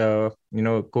attack that,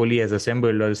 Kohli has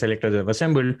assembled, or the selectors have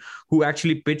assembled, who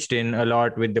actually pitched in a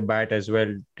lot with the bat as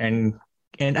well. And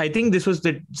I think this was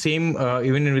the same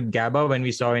even with Gabba when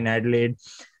we saw in Adelaide.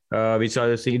 We saw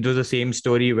it was the same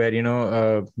story where,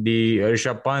 the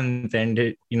Rishabh Pant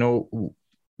and,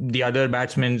 the other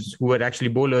batsmen who were actually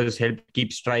bowlers helped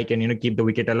keep strike and, keep the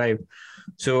wicket alive.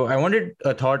 So I wanted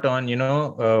a thought on,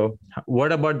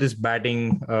 what about this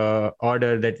batting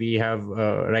order that we have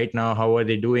right now? How are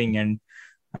they doing? And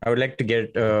I would like to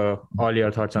get all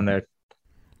your thoughts on that.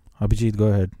 Abhijit, go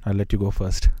ahead. I'll let you go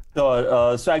first.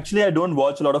 So actually, I don't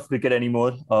watch a lot of cricket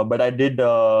anymore, but I did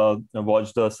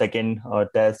watch the second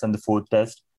test and the fourth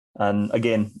test. And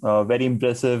again, very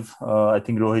impressive. I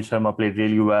think Rohit Sharma played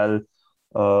really well.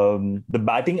 The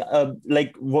batting,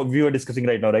 like what we were discussing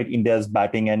right now, right? India's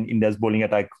batting and India's bowling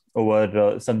attack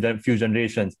over few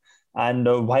generations. And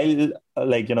while,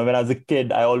 when I was a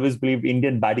kid, I always believed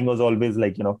Indian batting was always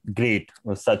great.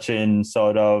 Sachin,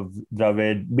 Saurav,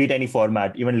 Dravid, beat any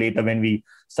format. Even later when we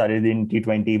started in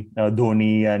T20,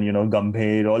 Dhoni and,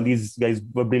 Gambhir, all these guys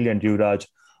were brilliant, Yuvraj.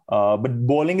 But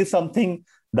bowling is something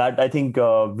that I think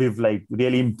we've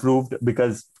really improved,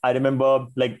 because I remember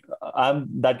I'm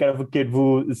that kind of a kid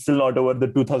who is still not over the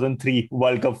 2003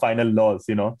 World Cup final loss.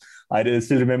 I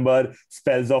still remember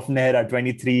spells of Nehra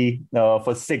 23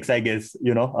 for 6, I guess,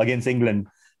 against England.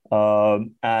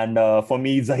 And for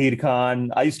me, Zahir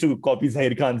Khan, I used to copy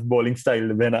Zahir Khan's bowling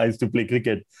style when I used to play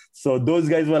cricket. So those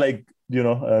guys were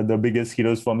the biggest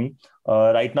heroes for me.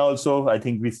 Right now also, I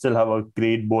think we still have a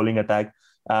great bowling attack.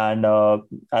 And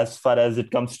as far as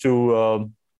it comes to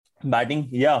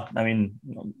batting,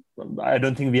 I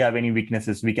don't think we have any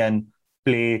weaknesses. We can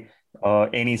play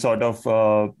any sort of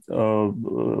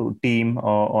team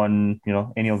on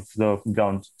any of the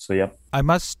grounds. So yeah, I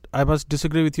must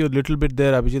disagree with you a little bit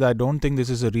there, Abhijit. I don't think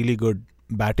this is a really good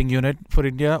batting unit for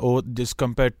India, or just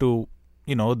compared to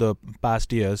the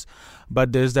past years.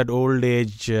 But there's that old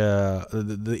age,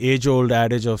 the age-old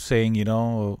adage of saying,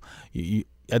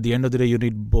 at the end of the day, you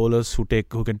need bowlers who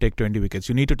can take 20 wickets.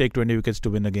 You need to take 20 wickets to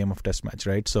win a game of Test match,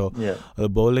 right? So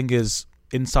bowling is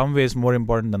in some ways more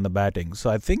important than the batting. So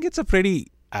I think it's a pretty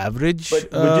average.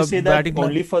 But would you say that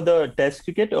only for the Test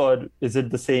cricket, or is it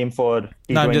the same for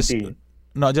T20?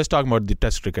 Just talking about the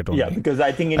Test cricket only. Yeah, because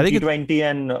I think in T20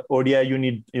 and ODI, you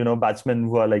need batsmen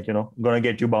who are going to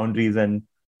get you boundaries and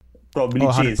probably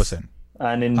chase. 100%.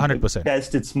 And in 100%.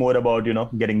 Test, it's more about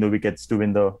getting the wickets to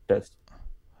win the Test.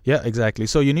 Yeah, exactly.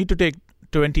 So you need to take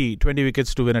 20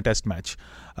 wickets to win a Test match.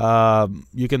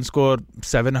 You can score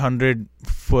 700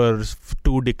 for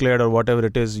 2 declared or whatever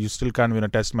it is. You still can't win a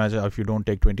Test match if you don't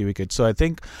take 20 wickets. So I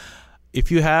think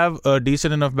if you have a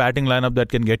decent enough batting lineup that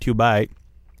can get you by,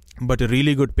 but a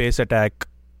really good pace attack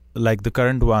like the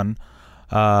current one,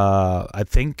 I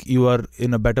think you are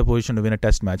in a better position to win a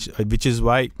Test match, which is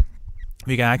why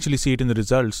we can actually see it in the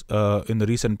results in the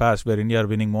recent past, where India are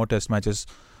winning more Test matches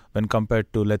when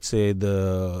compared to, let's say,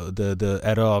 the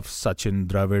era of Sachin,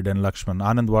 Dravid and Lakshman.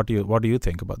 Anand, what do you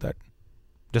think about that?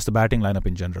 Just the batting lineup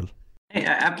in general.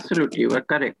 Absolutely, you are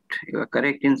correct. You are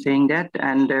correct in saying that.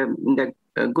 And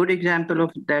a good example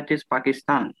of that is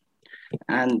Pakistan.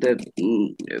 And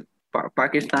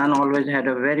Pakistan always had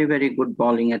a very, very good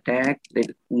bowling attack. They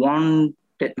won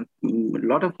a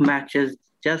lot of matches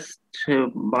just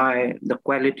by the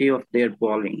quality of their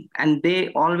bowling. And they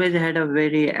always had a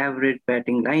very average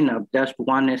batting lineup. Just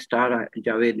one star,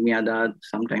 Javed Miandad,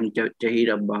 sometimes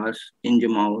Jahir Abbas,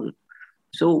 Injamaul.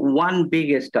 So one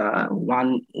big star,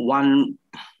 one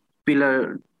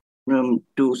pillar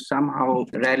to somehow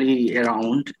rally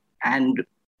around, and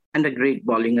a great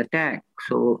bowling attack.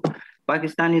 So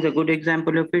Pakistan is a good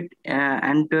example of it.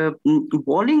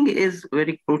 Bowling is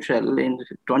very crucial in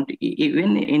 20.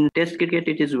 Even in Test cricket,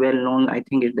 it is well known. I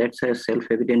think that's a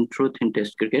self-evident truth in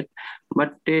Test cricket.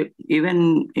 But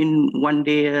even in one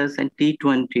days and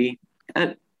T20,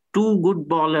 two good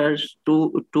bowlers,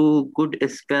 two good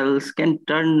spells can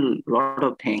turn a lot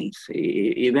of things.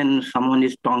 Even someone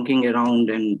is tonking around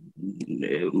and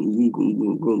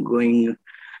going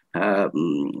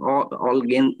all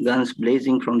guns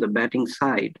blazing from the batting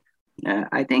side.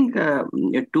 I think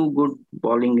two good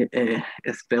bowling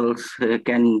spells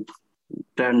can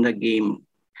turn the game.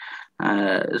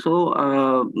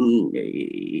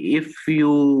 If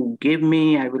you give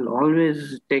me, I will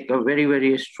always take a very,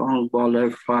 very strong bowler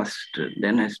first,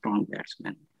 then a strong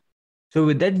batsman. So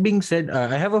with that being said,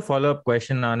 I have a follow-up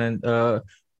question, Anand.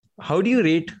 How do you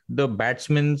rate the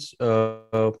batsmen's,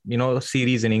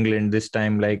 series in England this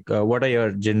time? Like, what are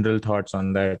your general thoughts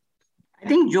on that? I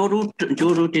think Joe Root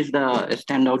is the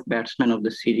standout batsman of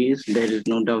the series. There is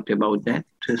no doubt about that.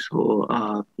 So,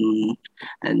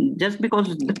 and just because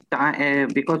of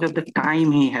the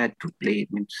time he had to play,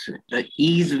 it's the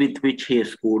ease with which he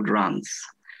scored runs,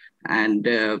 and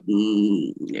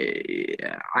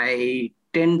I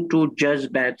tend to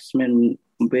judge batsmen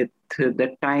with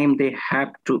the time they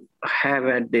have to have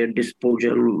at their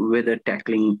disposal, whether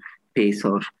tackling pace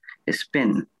or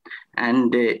spin.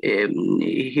 And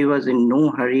he was in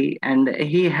no hurry, and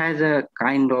he has a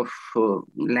kind of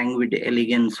languid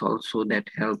elegance also that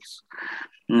helps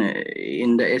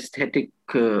in the aesthetic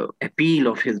appeal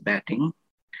of his batting.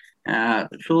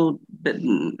 So that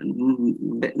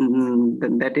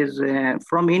is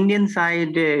from Indian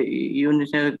side.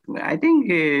 I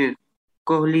think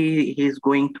Kohli is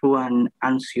going through an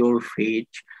unsure phase.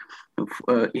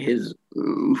 His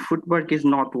footwork is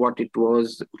not what it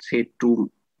was, say, 2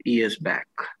 years back.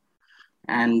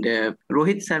 And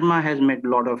Rohit Sharma has made a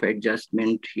lot of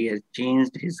adjustment. He has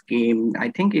changed his game. I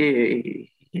think he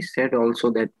said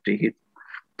also that he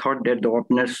thought that the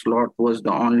opener slot was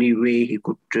the only way he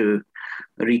could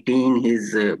retain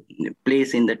his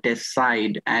place in the test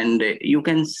side. And you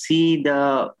can see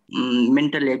the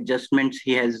mental adjustments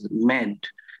he has made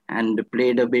and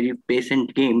played a very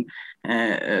patient game.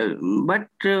 But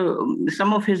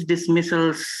some of his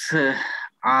dismissals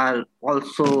are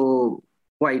also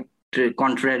quite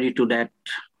contrary to that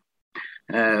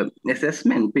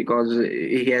assessment, because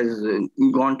he has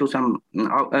gone to some,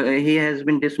 he has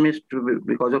been dismissed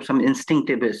because of some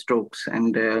instinctive strokes,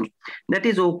 and that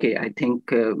is okay. I think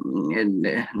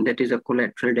that is a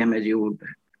collateral damage you would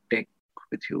take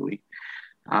with you.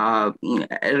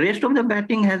 Rest of the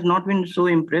batting has not been so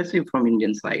impressive from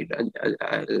Indian side,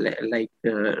 like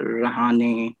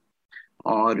Rahane,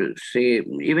 or say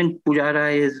even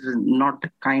Pujara is not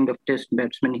the kind of test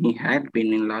batsman he had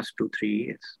been in last 2-3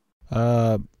 years.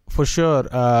 For sure.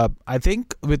 I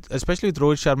think especially with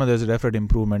Rohit Sharma, there's a definite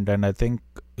improvement, and I think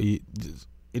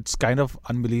it's kind of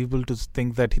unbelievable to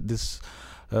think that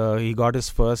he got his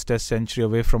first test century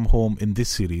away from home in this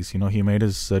series. He made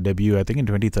his debut, I think, in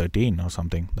 2013 or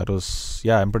something. That was,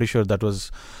 I'm pretty sure that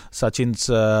was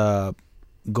Sachin's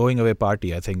going away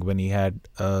party, I think, when he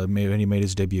made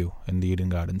his debut in the Eden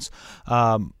Gardens.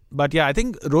 But I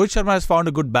think Rohit Sharma has found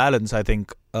a good balance, I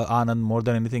think, Anand, more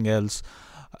than anything else,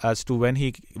 as to when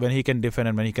he can defend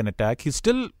and when he can attack. He's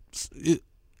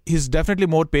definitely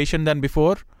more patient than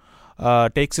before,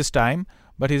 takes his time,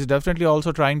 but he's definitely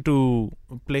also trying to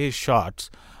play his shots.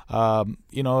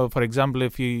 For example,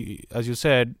 if as you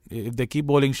said, if they keep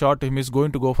bowling short to him, he's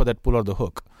going to go for that pull or the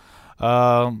hook.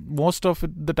 Most of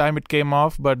the time it came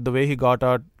off, but the way he got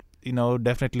out,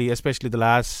 definitely, especially the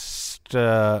last,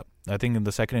 I think in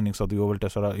the second innings of the Oval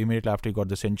Test, or immediately after he got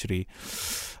the century,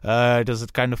 it was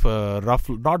kind of a rough,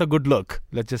 not a good look,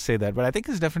 let's just say that. But I think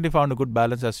he's definitely found a good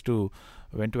balance as to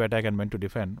when to attack and when to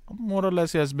defend. More or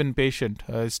less, he has been patient.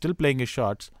 He's still playing his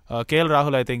shots. KL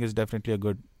Rahul, I think, is definitely a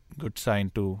good sign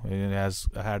too. He has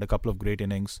had a couple of great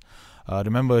innings.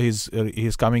 Remember, he's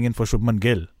coming in for Shubman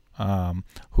Gill,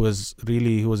 who was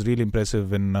really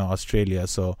impressive in Australia.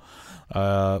 So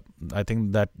I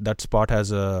think that spot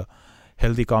has a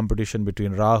healthy competition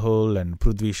between Rahul and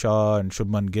Prithvi Shaw and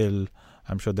Shubman Gill.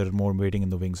 I'm sure there are more waiting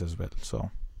in the wings as well. So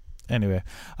anyway,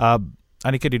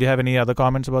 Aniket, did you have any other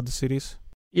comments about the series?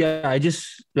 Yeah, I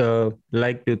just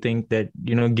like to think that,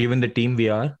 given the team we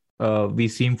are, we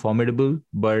seem formidable,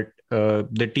 but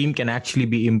the team can actually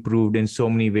be improved in so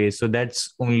many ways. So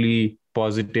that's only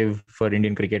positive for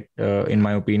Indian cricket, in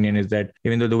my opinion, is that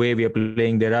even though the way we are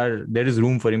playing, there is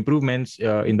room for improvements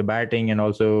in the batting and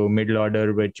also middle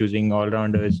order. We're choosing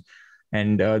all-rounders.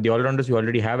 and the all-rounders we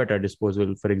already have at our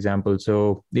disposal, for example.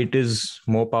 So it is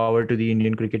more power to the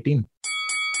Indian cricket team.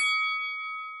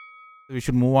 We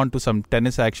should move on to some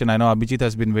tennis action. I know Abhijit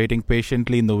has been waiting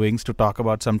patiently in the wings to talk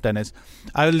about some tennis.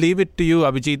 I will leave it to you,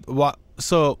 Abhijit.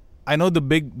 So I know the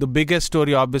biggest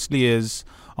story obviously is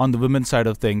on the women's side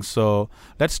of things. So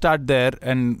let's start there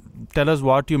and tell us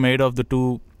what you made of the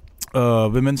two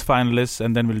women's finalists,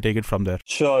 and then we'll take it from there.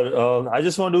 Sure. I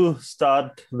just want to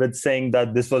start with saying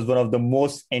that this was one of the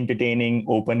most entertaining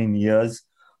Open in years.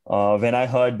 When I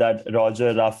heard that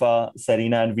Roger, Rafa,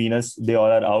 Serena and Venus, they all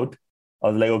are out, I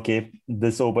was like, okay,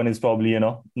 this Open is probably,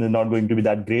 not going to be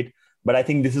that great. But I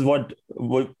think this is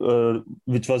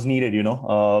which was needed,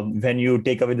 when you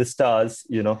take away the stars,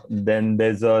 then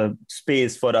there's a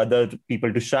space for other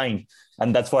people to shine.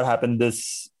 And that's what happened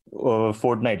this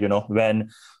fortnight, when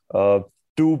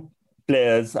two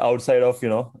players outside of,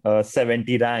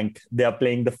 70 rank, they are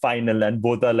playing the final and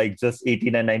both are like just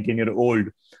 18 and 19-year-old.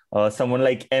 Someone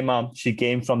like Emma, she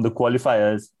came from the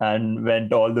qualifiers and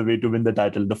went all the way to win the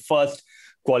title. The first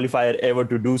qualifier ever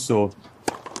to do so.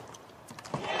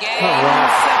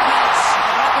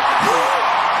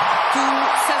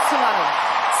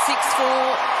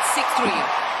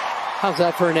 How's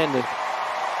that for an ending?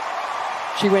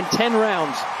 She went 10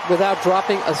 rounds without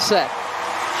dropping a set.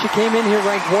 She came in here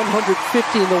ranked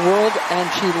 150 in the world, and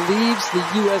she leaves the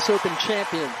US Open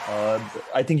champion.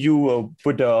 I think you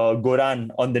put Goran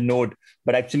on the note,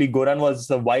 but actually Goran was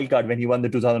a wild card when he won the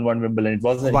 2001 Wimbledon. He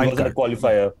wasn't a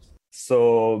qualifier.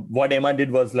 So what Emma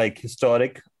did was like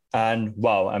historic. And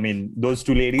wow, I mean, those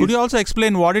two ladies. Could you also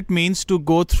explain what it means to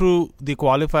go through the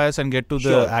qualifiers and get to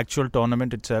the actual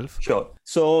tournament itself? Sure.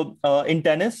 So in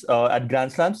tennis, at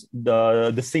Grand Slams,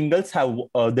 the singles have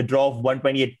the draw of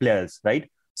 128 players, right?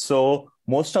 So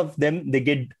most of them, they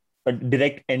get a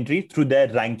direct entry through their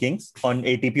rankings on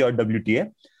ATP or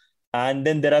WTA. And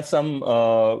then there are some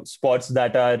spots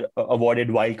that are awarded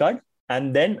wildcard.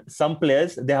 And then some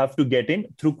players, they have to get in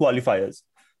through qualifiers.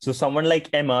 So someone like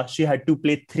Emma, she had to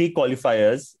play 3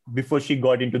 qualifiers before she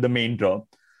got into the main draw.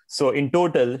 So in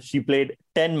total, she played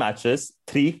 10 matches,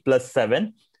 3 plus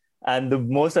 7. And the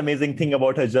most amazing thing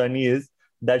about her journey is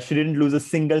that she didn't lose a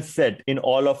single set in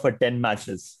all of her 10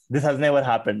 matches. This has never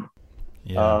happened.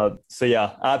 Yeah.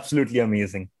 Absolutely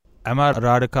amazing. Emma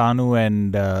Raducanu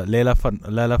and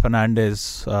Leylah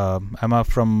Fernandez. Emma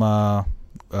from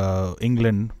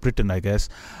England, Britain, I guess.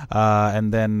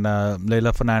 And then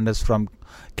Leylah Fernandez from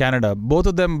Canada. Both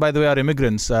of them, by the way, are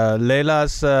immigrants.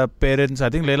 Leylah's parents, I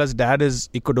think Leylah's dad is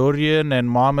Ecuadorian and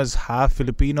mom is half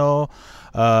Filipino.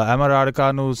 Emma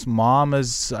Raducanu's mom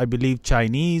is, I believe,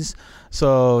 Chinese.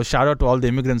 So shout out to all the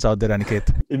immigrants out there,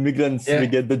 Aniket. Immigrants, we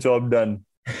get the job done.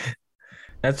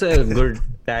 That's a good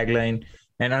tagline.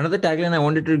 And another tagline I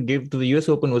wanted to give to the US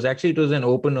Open was actually it was an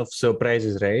Open of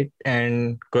surprises, right?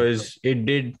 And because it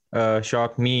did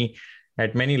shock me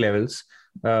at many levels.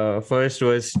 First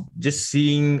was just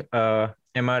seeing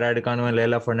Emma Raducanu and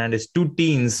Leylah Fernandez, two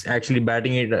teens actually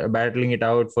battling it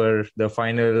out for the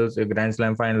finals, the Grand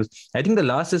Slam finals. I think the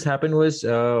last this happened was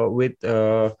with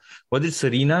was it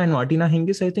Serena and Martina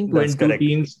Hingis? I think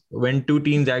when two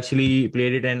teams actually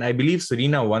played it, and I believe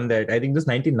Serena won that. I think this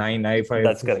 99.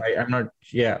 That's correct. I'm not.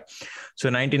 Yeah, so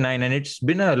 99, and it's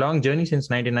been a long journey since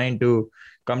 99 to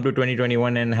come to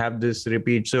 2021 and have this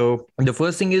repeat. So the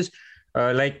first thing is.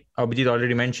 Like Abhijit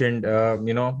already mentioned,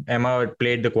 Emma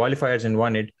played the qualifiers and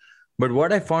won it. But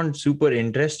what I found super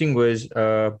interesting was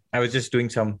I was just doing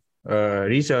some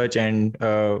research and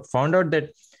found out that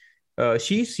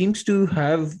she seems to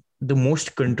have the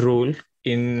most control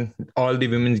in all the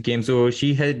women's games. So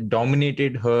she had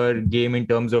dominated her game in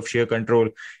terms of sheer control.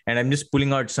 And I'm just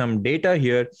pulling out some data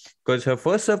here because her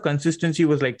first serve consistency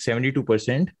was like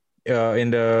 72%. In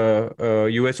the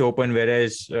US Open,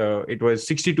 whereas it was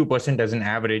 62% as an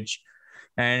average.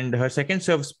 And her second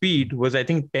serve speed was, I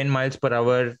think, 10 miles per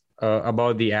hour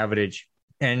above the average.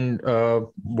 And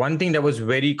one thing that was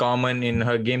very common in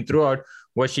her game throughout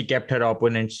was she kept her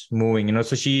opponents moving.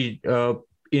 So she,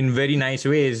 in very nice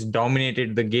ways,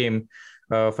 dominated the game,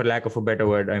 for lack of a better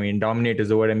word. I mean, dominate is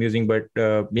the word I'm using. But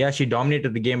she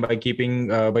dominated the game by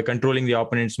controlling the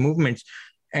opponent's movements.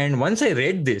 And once I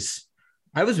read this,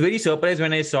 I was very surprised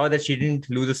when I saw that she didn't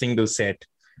lose a single set.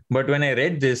 But when I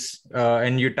read this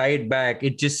and you tie it back,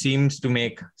 it just seems to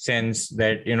make sense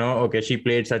that, she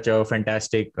played such a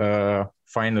fantastic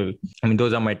final. I mean,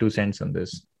 those are my 2 cents on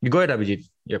this. You go ahead, Abhijit.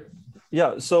 Yep.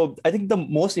 Yeah. So I think the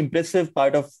most impressive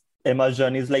part of Emma's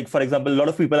journey is, like, for example, a lot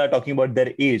of people are talking about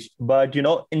their age. But,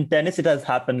 in tennis, it has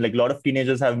happened. Like, a lot of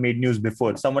teenagers have made news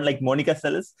before. Someone like Monica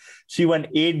Seles, she won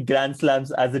 8 Grand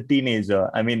Slams as a teenager.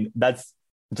 I mean, that's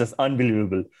just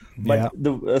unbelievable. But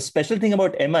the special thing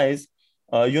about Emma is,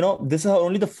 this is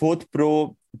only the fourth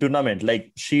pro tournament.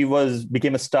 Like she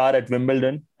became a star at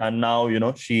Wimbledon, and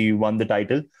now, she won the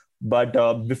title. But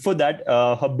before that,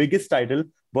 her biggest title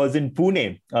was in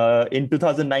Pune in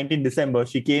 2019 December.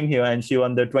 She came here and she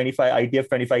won the ITF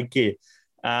 25K.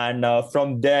 And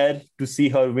from there to see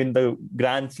her win the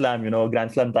Grand Slam,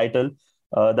 Grand Slam title,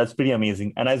 that's pretty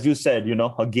amazing. And as you said,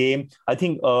 her game, I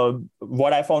think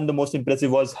what I found the most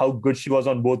impressive was how good she was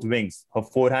on both wings, her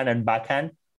forehand and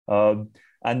backhand.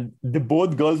 And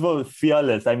both girls were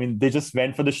fearless. I mean, they just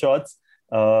went for the shots,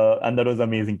 and that was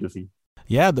amazing to see.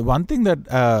 Yeah, the one thing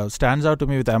that stands out to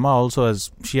me with Emma also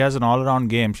is she has an all-around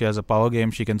game. She has a power game.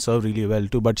 She can serve really well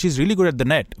too. But she's really good at the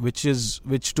net, which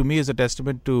to me is a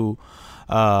testament to,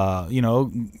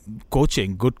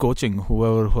 coaching, good coaching,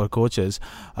 whoever her coach is.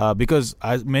 Because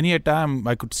many a time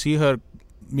I could see her,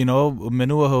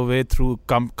 maneuver her way through,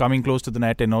 coming close to the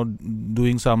net,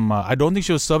 doing some, I don't think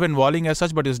she was serving volleying as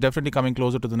such, but is definitely coming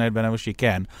closer to the net whenever she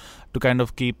can to kind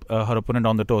of keep her opponent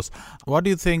on the toes. What do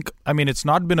you think? I mean, it's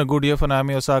not been a good year for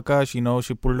Naomi Osaka. She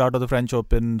pulled out of the French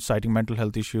Open, citing mental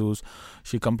health issues.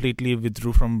 She completely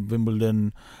withdrew from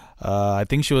Wimbledon. I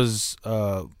think she was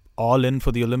all in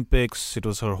for the Olympics. It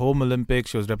was her home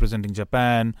Olympics. She was representing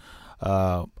Japan.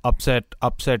 Upset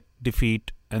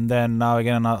defeat. And then now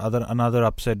again another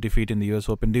upset defeat in the US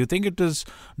Open. Do you think do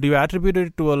you attribute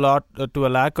it to a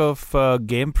lack of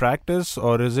game practice,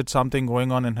 or is it something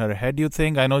going on in her head, you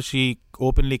think? I know she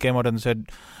openly came out and said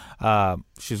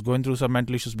she's going through some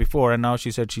mental issues before, and now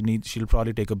she said she'll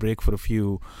probably take a break for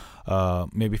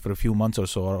maybe for a few months or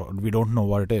so, or we don't know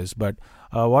what it is. But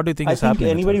what do you think is happening?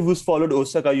 I think anybody who's followed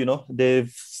Osaka,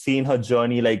 they've seen her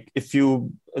journey. Like if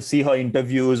you see her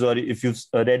interviews or if you've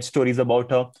read stories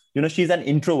about her, she's an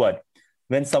introvert.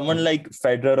 When someone like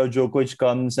Federer or Djokovic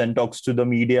comes and talks to the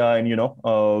media and,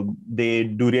 they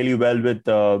do really well with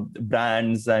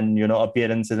brands and,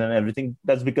 appearances and everything,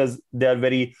 that's because they are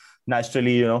very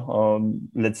naturally,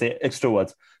 let's say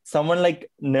extroverts. Someone like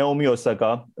Naomi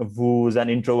Osaka, who's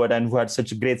an introvert and who had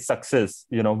such great success,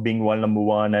 being world number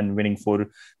one and winning 4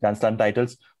 Grand Slam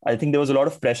titles, I think there was a lot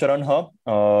of pressure on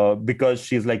her because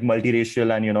she's like multiracial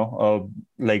and,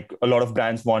 like a lot of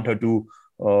brands want her to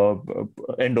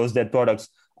endorse their products.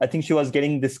 I think she was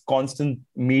getting this constant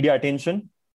media attention,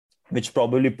 which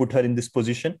probably put her in this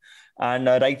position. And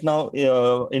right now,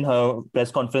 in her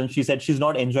press conference, she said she's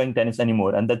not enjoying tennis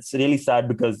anymore. And that's really sad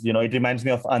because, it reminds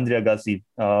me of Andre Agassi,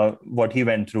 what he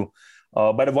went through.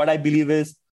 But what I believe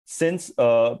is, since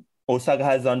Osaka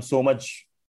has done so much,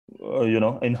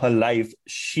 in her life,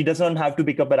 she doesn't have to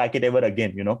pick up a racket ever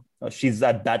again, she's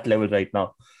at that level right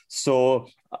now. So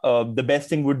the best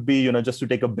thing would be, just to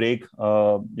take a break,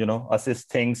 assess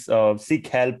things, seek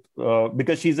help,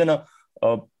 because she's in a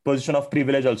position of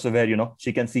privilege also where,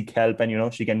 she can seek help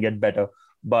and, she can get better.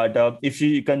 But if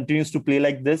she continues to play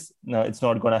like this, it's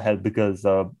not going to help because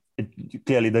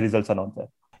clearly the results are not there.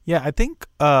 Yeah, I think,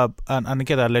 and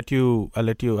Aniket,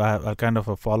 I'll kind of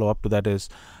a follow up to that is,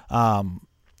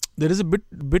 there is a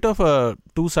bit of a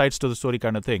two sides to the story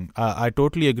kind of thing. I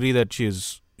totally agree that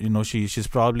she's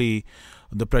probably,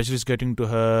 the pressure is getting to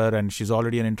her and she's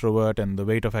already an introvert, and the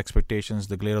weight of expectations,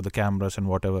 the glare of the cameras and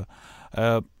whatever.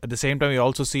 At the same time, we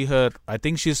also see her, I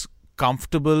think she's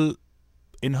comfortable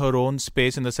in her own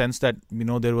space in the sense that,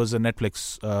 there was a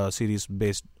Netflix series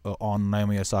based on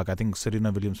Naomi Osaka. I think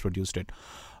Serena Williams produced it.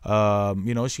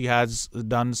 She has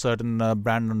done certain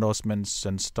brand endorsements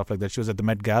and stuff like that. She was at the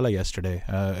Met Gala yesterday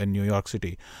in New York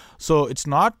City. So it's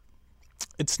not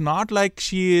like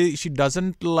she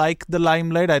doesn't like the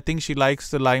limelight. I think she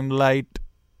likes the limelight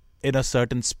in a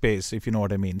certain space, if you know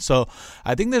what I mean. So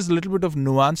I think there's a little bit of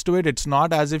nuance to it. It's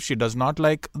not as if she does not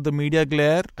like the media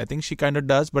glare. I think she kind of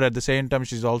does, but at the same time,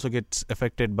 she also gets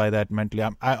affected by that mentally.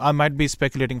 I might be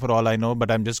speculating for all I know, but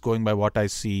I'm just going by what I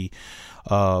see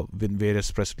with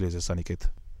various press releases, Aniket.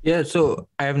 Yeah, so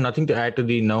I have nothing to add to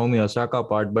the Naomi Osaka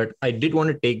part, but I did want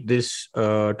to take this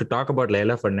to talk about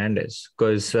Leylah Fernandez,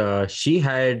 because she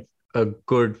had a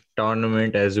good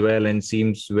tournament as well and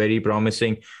seems very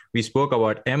promising. We spoke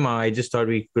about Emma. I just thought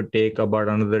we could take about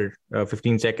another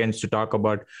 15 seconds to talk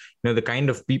about the kind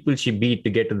of people she beat to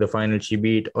get to the final. She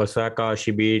beat Osaka,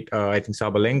 she beat I think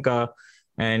Sabalenka,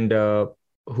 and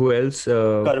who else?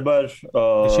 Kerber.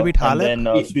 She beat Halep. And then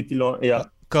Svitolina. Yeah.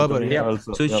 Kerber, yeah.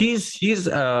 Also, so she's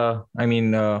I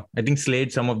think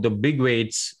slayed some of the big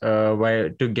weights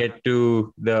to get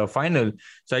to the final.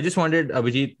 So I just wanted,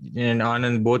 Abhijit and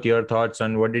Anand, both your thoughts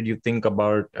on what did you think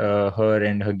about her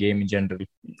and her game in general?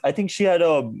 I think she had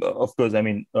of course,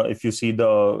 if you see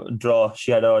the draw,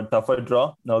 she had a tougher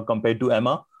draw compared to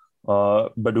Emma.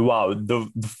 But wow, the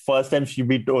first time she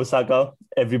beat Osaka,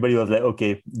 everybody was like,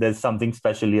 okay, there's something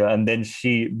special here. And then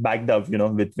she backed up,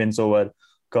 with wins over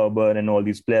Kerber and all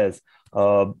these players.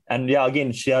 And yeah,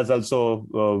 again, she has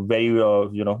also very,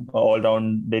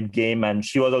 all-rounded game. And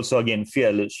she was also, again,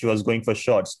 fearless. She was going for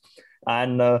shots.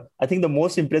 And I think the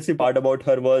most impressive part about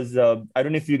her was, I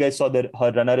don't know if you guys saw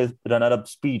her runner-up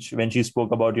speech when she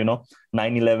spoke about,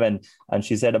 9/11. And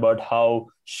she said about how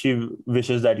she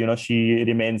wishes that, she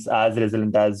remains as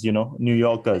resilient as, New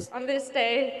Yorkers. On this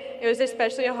day, it was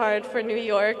especially hard for New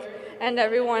York and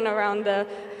everyone around the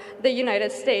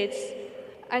United States.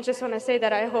 I just want to say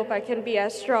that I hope I can be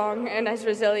as strong and as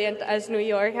resilient as New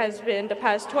York has been the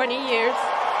past 20 years.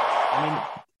 I mean,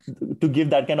 to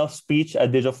give that kind of speech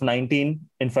at the age of 19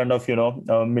 in front of,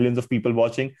 millions of people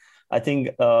watching, I think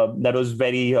that was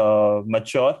very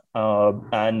mature.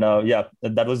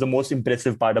 That was the most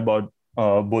impressive part about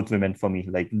both women for me,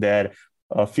 like their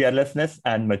fearlessness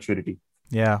and maturity.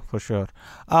 Yeah, for sure.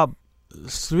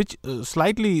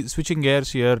 Slightly switching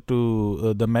gears here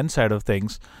to the men's side of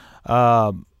things.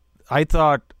 I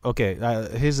thought,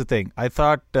 here's the thing. I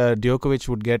thought Djokovic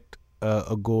would get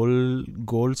a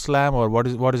gold slam, or what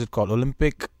is it called?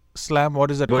 Olympic slam?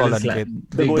 What is that called? The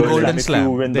golden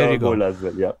slam. There you go. As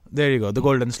well, yeah. There you go. The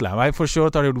golden slam. I for sure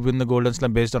thought he would win the golden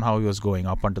slam based on how he was going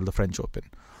up until the French Open.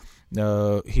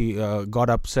 He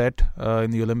got upset in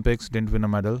the Olympics, didn't win a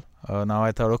medal. Now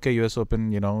I thought, okay, US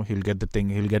Open, he'll get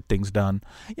things done.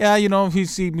 Yeah, he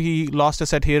lost a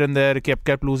set here and there,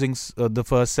 kept losing the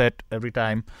first set every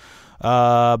time.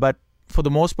 But for the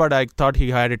most part, I thought he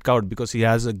had it covered because he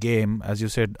has a game, as you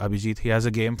said, Abhijit, he has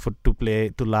a game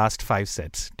to last 5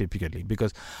 sets typically.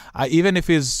 Because even if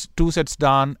he's 2 sets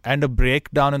down and a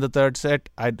breakdown in the third set,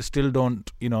 I still don't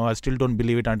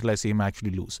believe it until I see him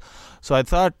actually lose. So I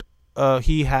thought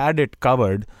he had it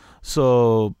covered.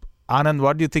 So Anand,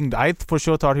 what do you think? I for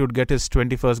sure thought he would get his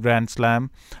 21st Grand Slam.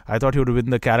 I thought he would win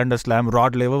the calendar slam.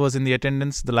 Rod Laver was in the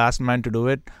attendance, the last man to do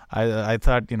it. I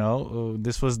thought,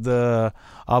 this was the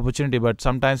opportunity. But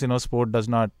sometimes, sport does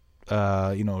not,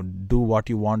 do what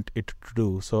you want it to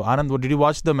do. So Anand, did you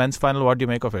watch the men's final? What do you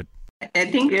make of it? I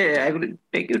think I will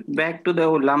take it back to the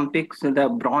Olympics, the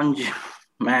bronze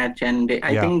match, and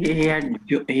I think he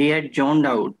had zoned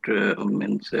out.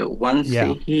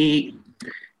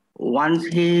 Once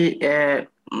he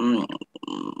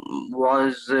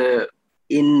was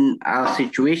in a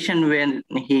situation when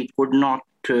he could not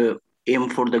aim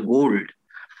for the gold,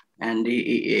 and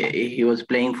he was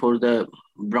playing for the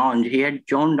bronze, he had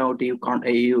zoned out. You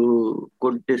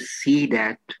could see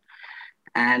that,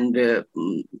 and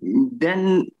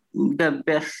then the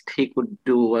best he could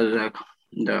do was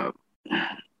the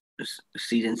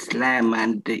season slam,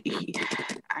 and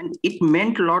it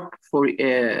meant a lot for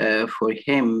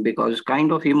him, because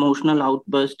kind of emotional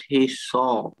outburst we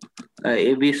saw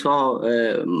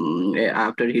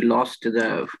after he lost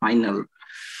the final.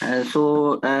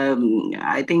 So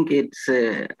I think it's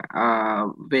a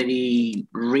very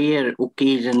rare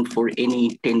occasion for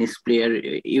any tennis player,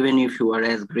 even if you are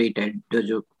as great as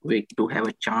Djokovic, to have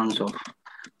a chance of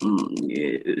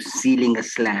sealing a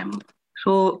slam.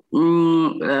 So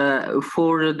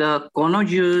for the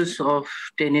connoisseurs of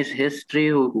tennis history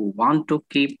who want to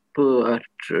keep a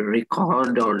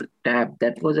record or tab,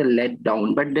 that was a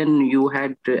letdown. But then you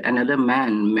had another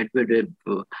man, Medvedev,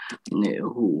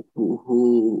 who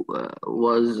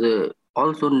was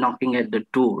also knocking at the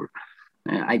door.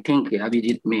 I think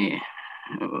Abhijit may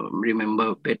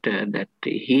remember better that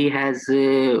he has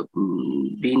been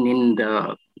in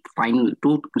the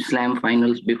two slam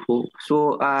finals before.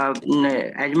 So as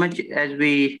much as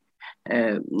we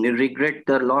regret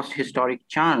the lost historic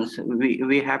chance,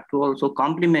 we have to also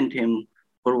compliment him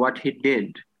for what he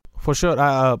did. For sure.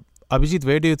 Abhijit,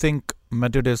 where do you think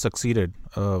Medvedev succeeded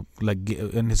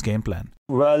in his game plan?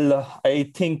 Well,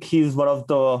 I think he's one of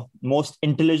the most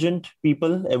intelligent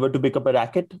people ever to pick up a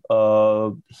racket.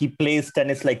 He plays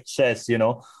tennis like chess,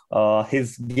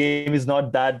 His game is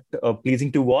not that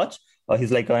pleasing to watch.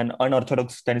 He's like an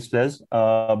unorthodox tennis player.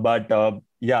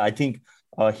 I think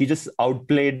he just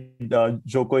outplayed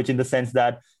Djokovic in the sense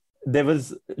that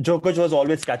Djokovic was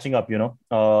always catching up,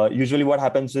 Usually what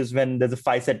happens is when there's a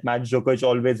 5-set match, Djokovic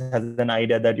always has an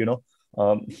idea that,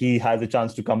 he has a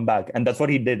chance to come back. And that's what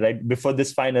he did, right? Before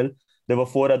this final, there were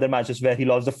 4 other matches where he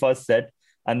lost the first set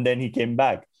and then he came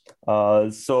back.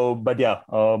 Medvedev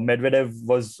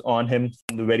was on him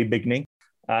from the very beginning.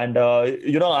 And,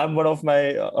 I'm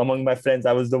among my friends,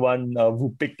 I was the one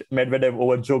who picked Medvedev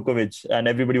over Djokovic, and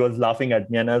everybody was laughing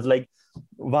at me. And I was like,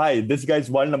 why? This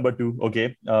guy's world number 2.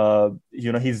 Okay.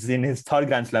 He's in his 3rd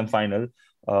Grand Slam final.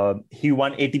 He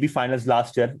won ATP finals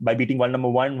last year by beating world number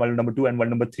 1, world number 2, and world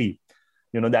number 3.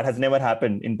 That has never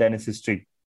happened in tennis history.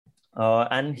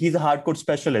 And he's a hard court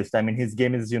specialist. I mean, his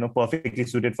game is, perfectly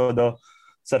suited for the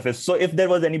surface. So if there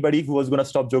was anybody who was going to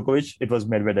stop Djokovic, it was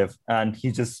Medvedev. And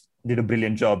he just did a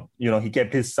brilliant job. He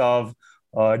kept his serve,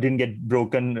 didn't get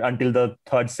broken until the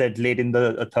third set, late in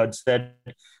the third set.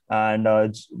 And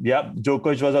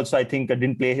Djokovic was also, I think,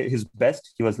 didn't play his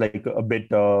best. He was like a bit,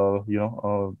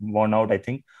 worn out, I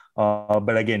think.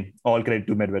 But again, all credit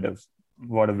to Medvedev.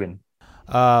 What a win.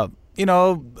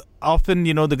 Often,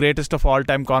 the greatest of all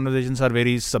time conversations are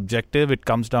very subjective. It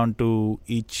comes down to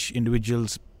each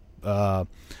individual's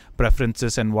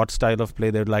preferences and what style of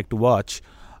play they'd like to watch.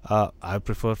 I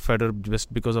prefer Federer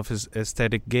just because of his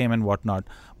aesthetic game and whatnot.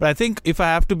 But I think if I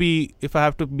have to be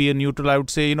a neutral, I would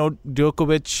say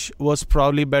Djokovic was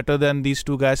probably better than these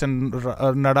two guys, and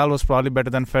Nadal was probably better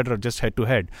than Federer, just head to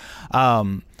head.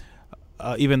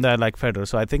 Even though I like Federer,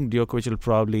 so I think Djokovic will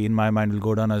probably, in my mind, will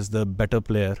go down as the better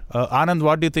player. Anand,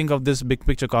 what do you think of this big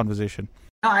picture conversation?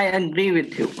 I agree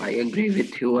with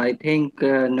you. I think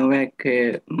Novak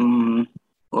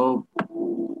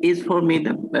is for me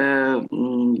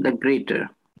the greater.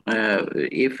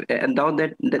 Though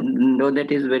that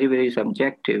is very, very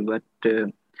subjective, but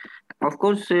of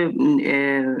course,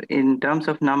 in terms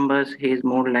of numbers, he is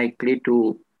more likely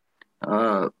to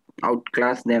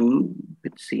outclass them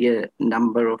with a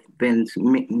number of wins.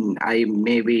 I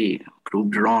may be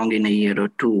proved wrong in a year or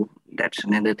two. That's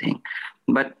another thing.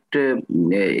 But the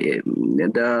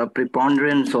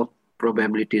preponderance of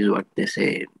probability is what they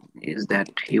say is that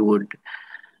he would.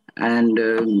 And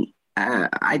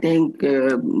I think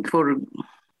for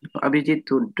Abhijit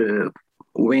would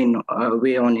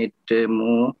weigh on it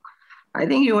more. I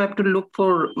think you have to look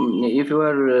for, if you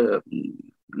are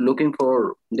looking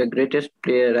for the greatest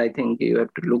player, I think you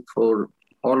have to look for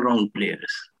all-round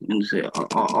players.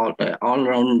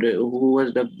 All-round, who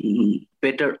was the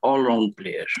better all-round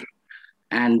player.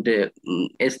 And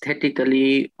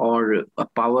aesthetically, or a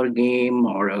power game,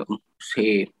 or a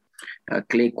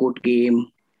clay court game,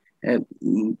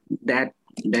 that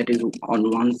is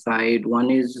on one side. One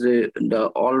is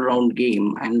the all-round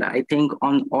game. And I think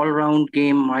on all-round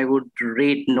game, I would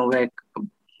rate Novak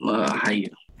higher.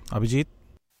 Abhijit?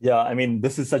 Yeah, I mean,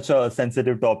 this is such a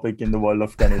sensitive topic in the world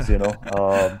of tennis,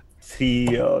 Three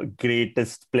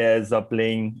greatest players are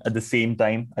playing at the same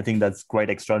time. I think that's quite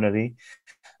extraordinary.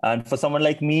 And for someone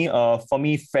like me,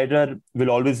 Federer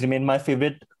will always remain my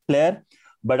favorite player.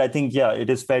 But I think, it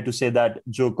is fair to say that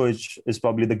Djokovic is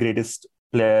probably the greatest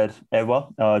player ever,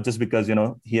 just because,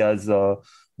 he has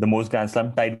the most Grand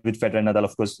Slam, tied with Federer and Nadal.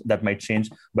 Of course, that might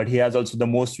change. But he has also the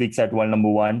most weeks at world number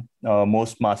 1,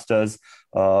 most Masters.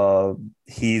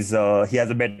 He has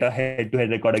a better head-to-head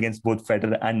record against both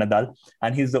Federer and Nadal.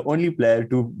 And he's the only player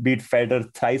to beat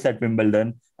Federer thrice at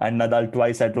Wimbledon and Nadal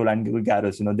twice at Roland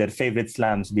Garros, their favorite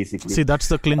slams, basically. See, that's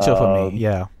the clincher for me,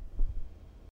 yeah.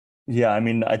 Yeah, I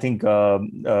mean, I think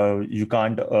you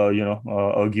can't,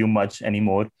 argue much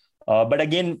anymore. But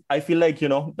again, I feel like,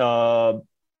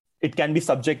 it can be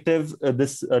subjective,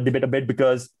 this debate a bit,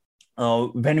 because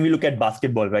when we look at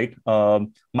basketball, right,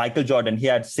 Michael Jordan, he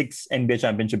had 6 NBA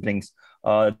championship rings.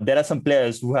 There are some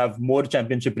players who have more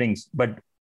championship rings, but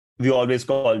we always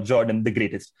call Jordan the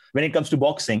greatest. When it comes to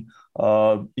boxing,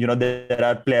 there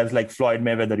are players like Floyd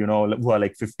Mayweather, who are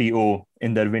like 50-0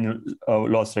 in their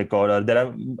win-loss record. Or there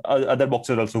are other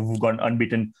boxers also who've gone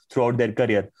unbeaten throughout their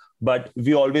career. But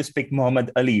we always pick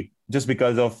Muhammad Ali just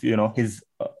because of, his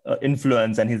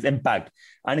influence and his impact.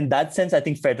 And in that sense, I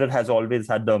think Federer has always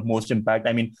had the most impact.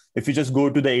 I mean, if you just go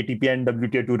to the ATP and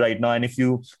WTA tour right now, and if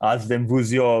you ask them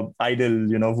who's your idol,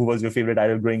 who was your favorite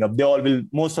idol growing up,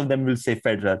 most of them will say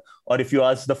Federer. Or if you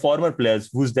ask the former players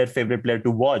who's their favorite player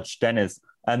to watch tennis,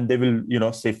 and they will,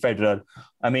 say Federer.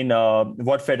 I mean,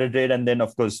 what Federer did, and then,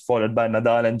 of course, followed by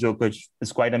Nadal and Djokovic,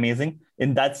 is quite amazing.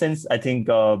 In that sense, I think,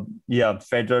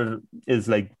 Federer is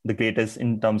like the greatest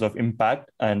in terms of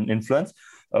impact and influence.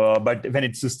 But when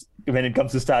it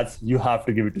comes to stats, you have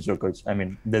to give it to Djokovic. I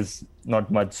mean, there's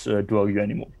not much to argue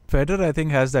anymore. Federer, I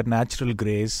think, has that natural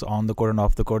grace on the court and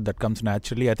off the court that comes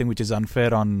naturally, I think, which is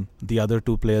unfair on the other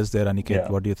two players there. Aniket, yeah.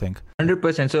 What do you think?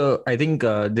 100%. So I think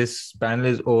this panel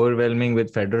is overwhelming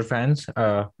with Federer fans.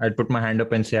 I'd put my hand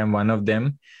up and say I'm one of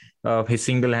them. His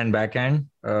single hand backhand,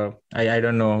 I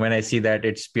don't know, when I see that,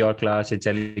 it's pure class, it's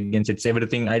elegance, it's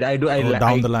everything.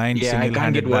 Down the line, yeah, I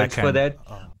can't get words for that.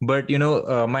 But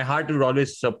my heart would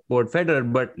always support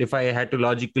Federer. But if I had to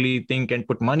logically think and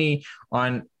put money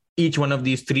on each one of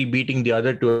these 3 beating the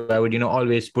other 2, I would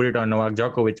always put it on Novak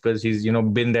Djokovic, because he's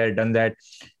been there, done that.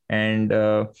 And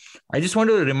I just want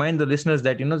to remind the listeners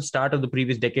that, the start of the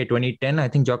previous decade, 2010, I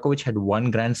think Djokovic had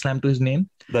one Grand Slam to his name.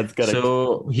 That's correct.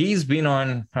 So he's been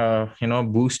on,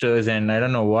 boosters and I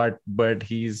don't know what, but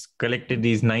he's collected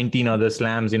these 19 other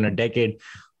slams in a decade,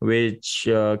 which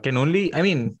can only, I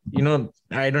don't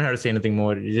have to say anything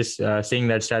more. Just saying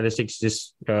that statistics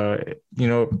just,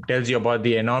 tells you about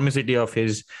the enormity of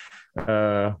his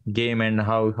game and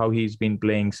how he's been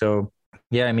playing. So,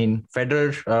 yeah,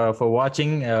 Federer for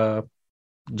watching,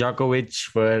 Djokovic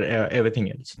for everything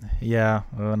else. Yeah,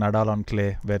 Nadal on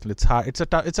clay. But it's hard. It's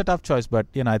a tough choice. But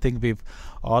I think we've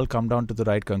all come down to the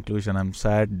right conclusion. I'm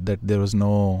sad that there was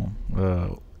no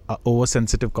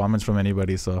oversensitive comments from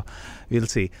anybody. So we'll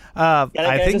see.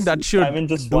 I think that should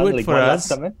do it for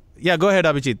us. Yeah, go ahead,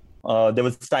 Abhijit. There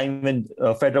was time when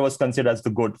Federer was considered as the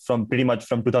GOAT from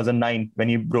 2009 when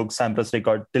he broke Sampras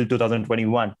record till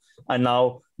 2021. And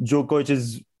now Djokovic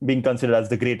is being considered as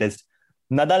the greatest.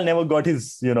 Nadal never got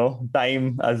his,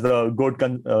 time as the GOAT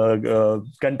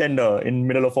contender in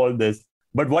middle of all this.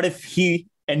 But what if he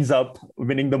ends up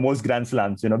winning the most Grand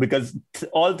Slams, because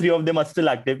all three of them are still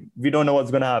active. We don't know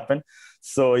what's going to happen.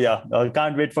 So, yeah,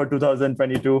 can't wait for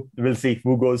 2022. We'll see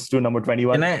who goes to number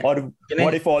 21.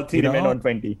 What if all three remain on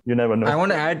 20? You never know. I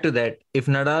want to add to that. If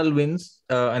Nadal wins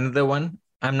another one,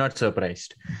 I'm not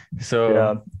surprised.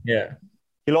 So, yeah.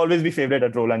 He'll always be favorite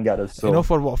at Roland Garros. So.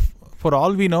 For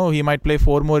all we know, he might play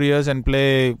 4 more years and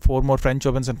play 4 more French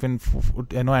Opens and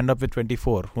end up with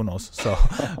 24. Who knows? So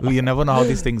you never know how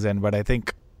these things end. But I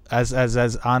think, as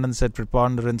Anand said,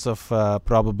 preponderance of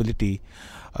probability,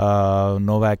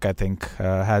 Novak, I think,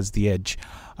 has the edge.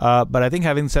 But I think,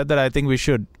 having said that, I think we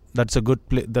should. That's a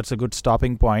good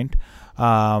stopping point.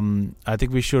 I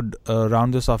think we should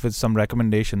round this off with some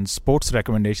recommendations, sports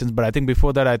recommendations. But I think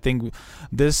before that, I think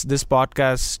this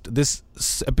podcast, this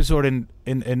episode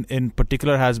in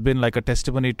particular, has been like a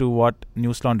testimony to what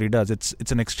News Laundry does.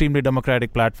 It's an extremely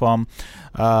democratic platform.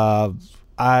 As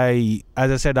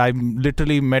I said, I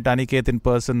literally met Aniket in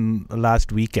person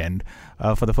last weekend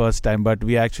for the first time, but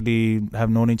we actually have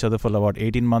known each other for about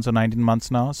 18 months or 19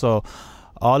 months now. So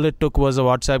all it took was a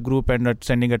WhatsApp group and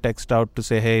sending a text out to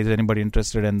say, hey, is anybody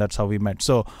interested? And that's how we met.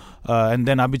 So, and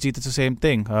then Abhijit, it's the same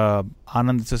thing.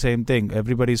 Anand, it's the same thing.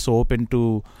 Everybody's so open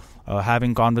to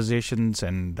having conversations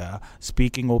and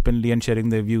speaking openly and sharing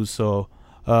their views. So,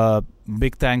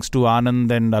 big thanks to Anand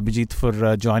and Abhijit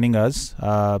for joining us.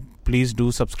 Please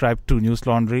do subscribe to News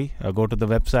Laundry. Go to the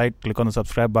website, click on the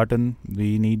subscribe button.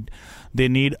 They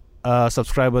need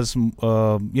subscribers,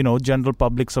 general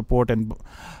public support, and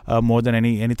more than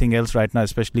anything else right now,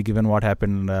 especially given what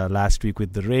happened last week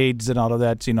with the raids and all of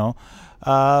that.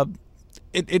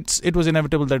 It was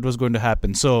inevitable that it was going to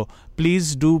happen. So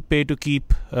please do pay to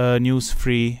keep news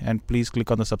free, and please click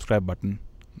on the subscribe button.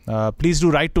 Please do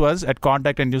write to us at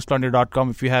contact@newslaundry.com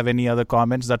if you have any other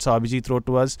comments. That's how Abhijit wrote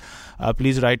to us.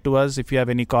 Please write to us if you have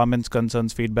any comments,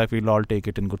 concerns, feedback. We'll all take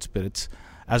it in good spirits.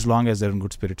 As long as they're in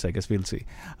good spirits, I guess. We'll see.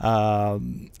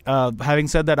 Having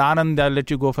said that, Anand, I'll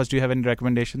let you go first. Do you have any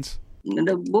recommendations?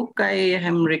 The book I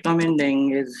am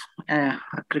recommending is a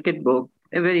cricket book,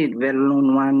 a very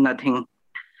well-known one, nothing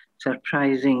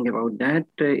surprising about that.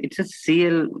 It's a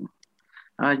C.L.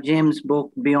 James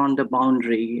book, Beyond the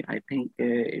Boundary. I think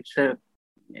though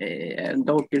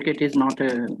cricket is not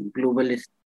a globalist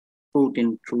sport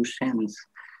in true sense,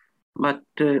 but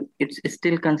it's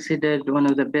still considered one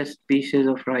of the best pieces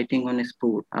of writing on a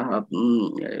sport.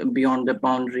 Beyond the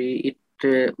Boundary,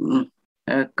 it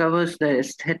covers the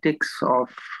aesthetics of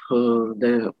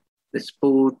the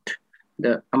sport,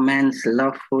 a man's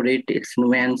love for it, its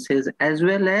nuances, as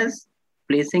well as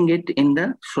placing it in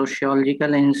the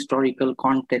sociological and historical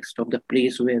context of the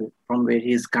place from where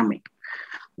he is coming.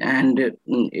 And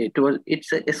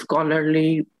it's a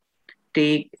scholarly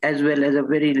take as well as a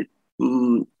very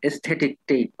aesthetic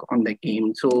take on the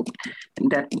game. So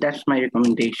that's my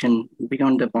recommendation,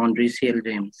 Beyond the Boundary, C.L.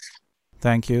 James.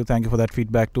 Thank you for that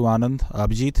feedback to Anand.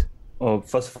 Abhijit?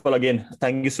 First of all, again,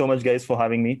 thank you so much, guys, for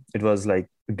having me. It was like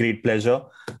a great pleasure.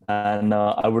 And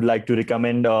I would like to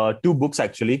recommend 2 books,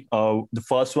 actually. The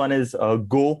first one is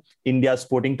Go, India's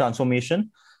Sporting Transformation.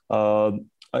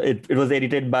 It was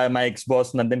edited by my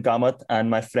ex-boss, Nandan Kamath, and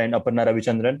my friend Aparna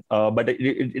Ravichandran. But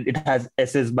it has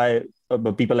essays by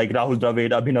people like Rahul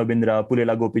Dravid, Abhinav Bindra,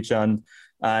 Pulela Gopichand.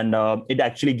 And it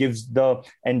actually gives the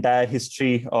entire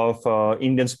history of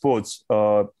Indian sports.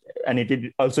 And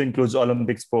it also includes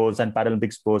Olympic sports and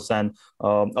Paralympic sports. And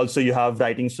also you have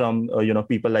writings from,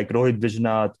 people like Rohit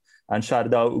Vijnath and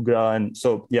Sharda Ugra. And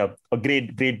so, yeah, a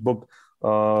great book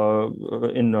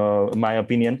in my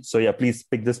opinion. So, yeah, please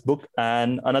pick this book.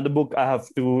 And another book I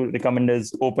have to recommend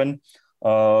is Open,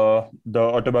 the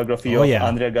autobiography of yeah.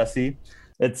 Andre Agassi.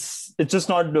 It's just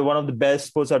not one of the best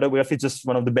sports autobiographies, just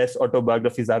one of the best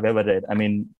autobiographies I've ever read. I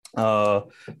mean,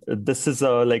 this is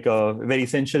like a very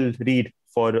essential read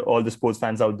for all the sports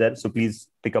fans out there. So please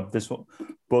pick up this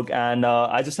book. And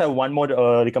I just have one more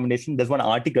recommendation. There's one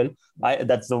article.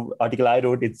 That's the article I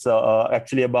wrote. It's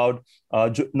actually about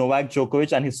Novak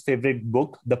Djokovic and his favorite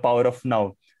book, The Power of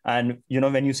Now. And,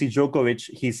 when you see Djokovic,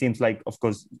 he seems like, of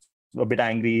course, a bit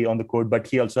angry on the court, but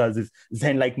he also has these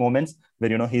Zen-like moments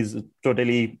where, he's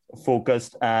totally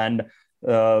focused, and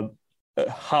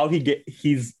how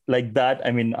he's like that.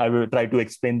 I mean, I will try to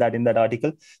explain that in that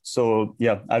article. So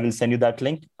yeah, I will send you that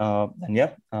link.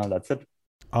 That's it.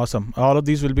 Awesome. All of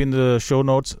these will be in the show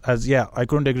notes. I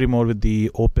couldn't agree more with the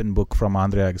open book from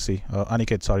Andre Agassi.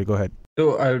 Aniket, sorry, go ahead.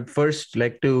 So I would first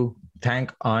like to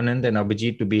thank Anand and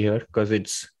Abhijit to be here, because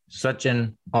it's such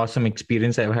an awesome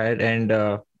experience I've had.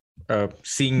 And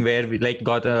seeing where we, like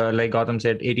Gautam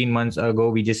said, 18 months ago,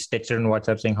 we just texted on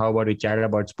WhatsApp saying, how about we chat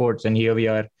about sports? And here we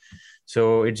are.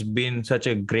 So it's been such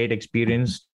a great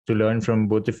experience to learn from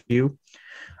both of you.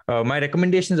 My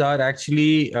recommendations are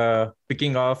actually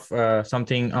picking off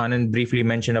something Anand briefly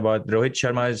mentioned about Rohit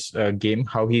Sharma's game,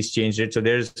 how he's changed it. So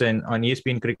there's on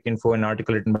ESPN Cricket Info an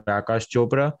article written by Akash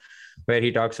Chopra, where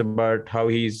he talks about how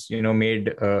he's,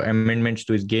 made amendments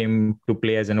to his game to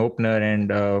play as an opener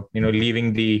and,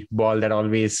 leaving the ball that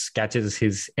always catches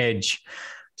his edge.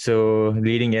 So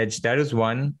leading edge, that is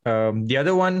one. The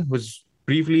other one was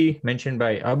briefly mentioned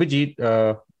by Abhijit,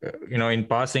 in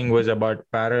passing, was about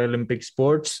Paralympic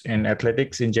sports and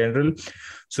athletics in general.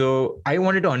 So I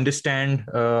wanted to understand,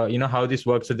 how this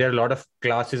works. So there are a lot of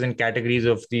classes and categories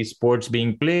of these sports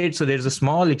being played. So there's a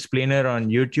small explainer on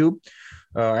YouTube.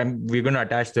 We're going to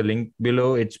attach the link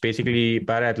below. It's basically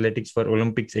Para Athletics for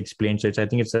Olympics Explained. So I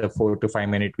think it's a 4 to 5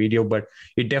 minute video, but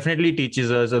it definitely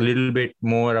teaches us a little bit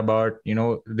more about,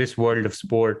 this world of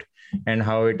sport and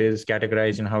how it is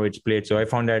categorized and how it's played. So I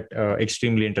found that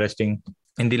extremely interesting.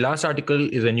 And the last article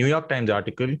is a New York Times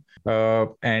article,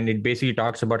 and it basically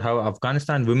talks about how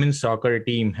Afghanistan women's soccer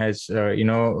team has,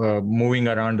 moving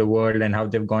around the world, and how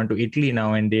they've gone to Italy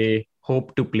now and they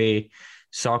hope to play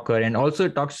soccer. And also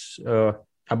it talks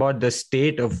about the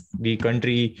state of the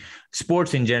country,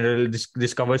 sports in general.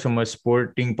 This covers from a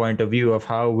sporting point of view of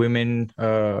how women,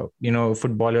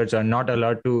 footballers are not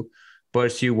allowed to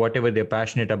pursue whatever they're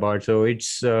passionate about. So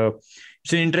it's an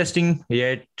interesting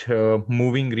yet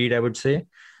moving read, I would say.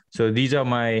 So these are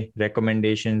my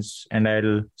recommendations, and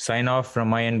I'll sign off from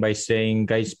my end by saying,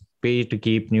 guys, pay to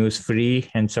keep news free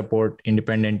and support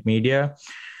independent media,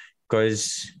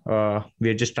 because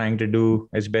we're just trying to do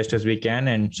as best as we can,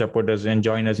 and support us and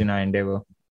join us in our endeavor.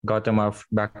 Gautam,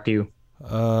 back to you.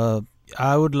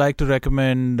 I would like to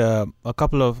recommend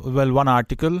one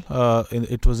article.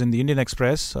 It was in the Indian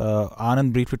Express.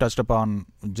 Anand briefly touched upon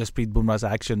Jasprit Bumrah's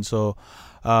action. So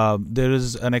there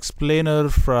is an explainer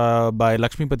by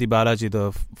Lakshmipati Balaji,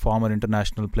 the former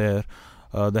international player.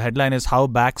 The headline is "How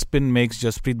Backspin Makes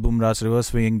Jasprit Bumrah's Reverse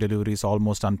Swinging Deliveries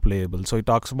Almost Unplayable." So he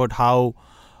talks about how,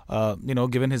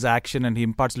 given his action, and he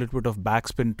imparts a little bit of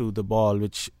backspin to the ball,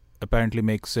 which apparently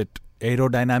makes it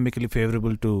aerodynamically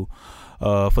favorable to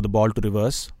for the ball to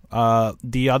reverse.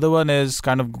 The other one is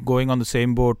kind of going on the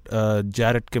same boat.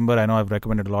 Jarrett Kimber, I know I've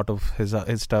recommended a lot of his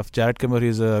stuff. Jarrett Kimber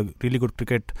is a really good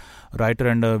cricket writer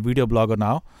and a video blogger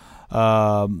now.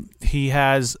 He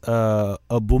has a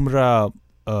Bumrah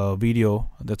video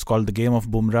that's called The Game of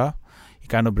Bumrah. He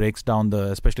kind of breaks down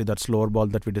especially that slower ball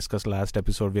that we discussed last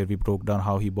episode, where we broke down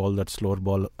how he bowled that slower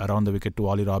ball around the wicket to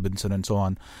Ollie Robinson and so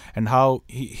on, and how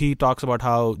he talks about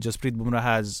how Jasprit Bumrah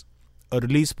has a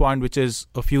release point which is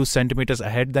a few centimeters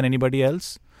ahead than anybody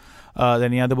else, than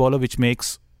any other bowler, which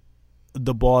makes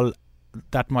the ball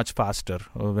that much faster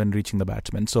when reaching the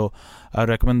batsman. So I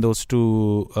recommend those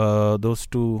two,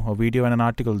 a video and an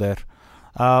article there.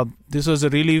 This was a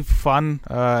really fun,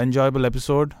 enjoyable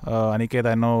episode. Aniket,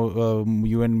 I know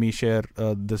you and me share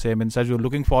the same insights. We're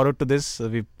looking forward to this.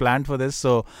 We've planned for this.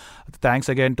 So thanks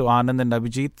again to Anand and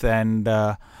Abhijit.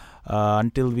 And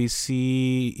until we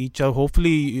see each other,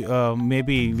 hopefully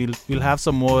maybe we'll have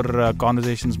some more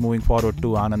conversations moving forward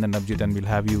to Anand and Abhijit, and we'll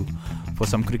have you for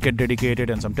some cricket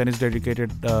dedicated and some tennis dedicated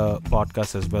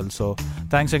podcasts as well. So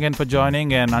thanks again for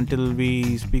joining, and until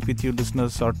we speak with you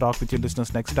listeners or talk with you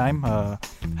listeners next time,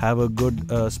 have a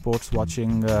good sports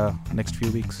watching next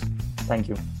few weeks. Thank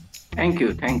you. Thank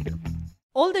you.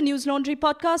 All the News Laundry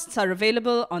podcasts are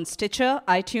available on Stitcher,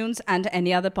 iTunes, and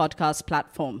any other podcast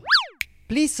platform.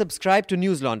 Please subscribe to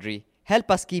News Laundry.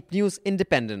 Help us keep news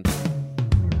independent.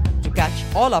 To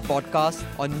catch all our podcasts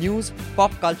on news,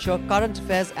 pop culture, current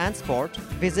affairs and sport,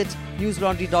 visit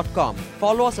newslaundry.com.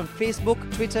 Follow us on Facebook,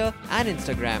 Twitter and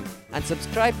Instagram and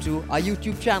subscribe to our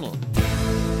YouTube channel.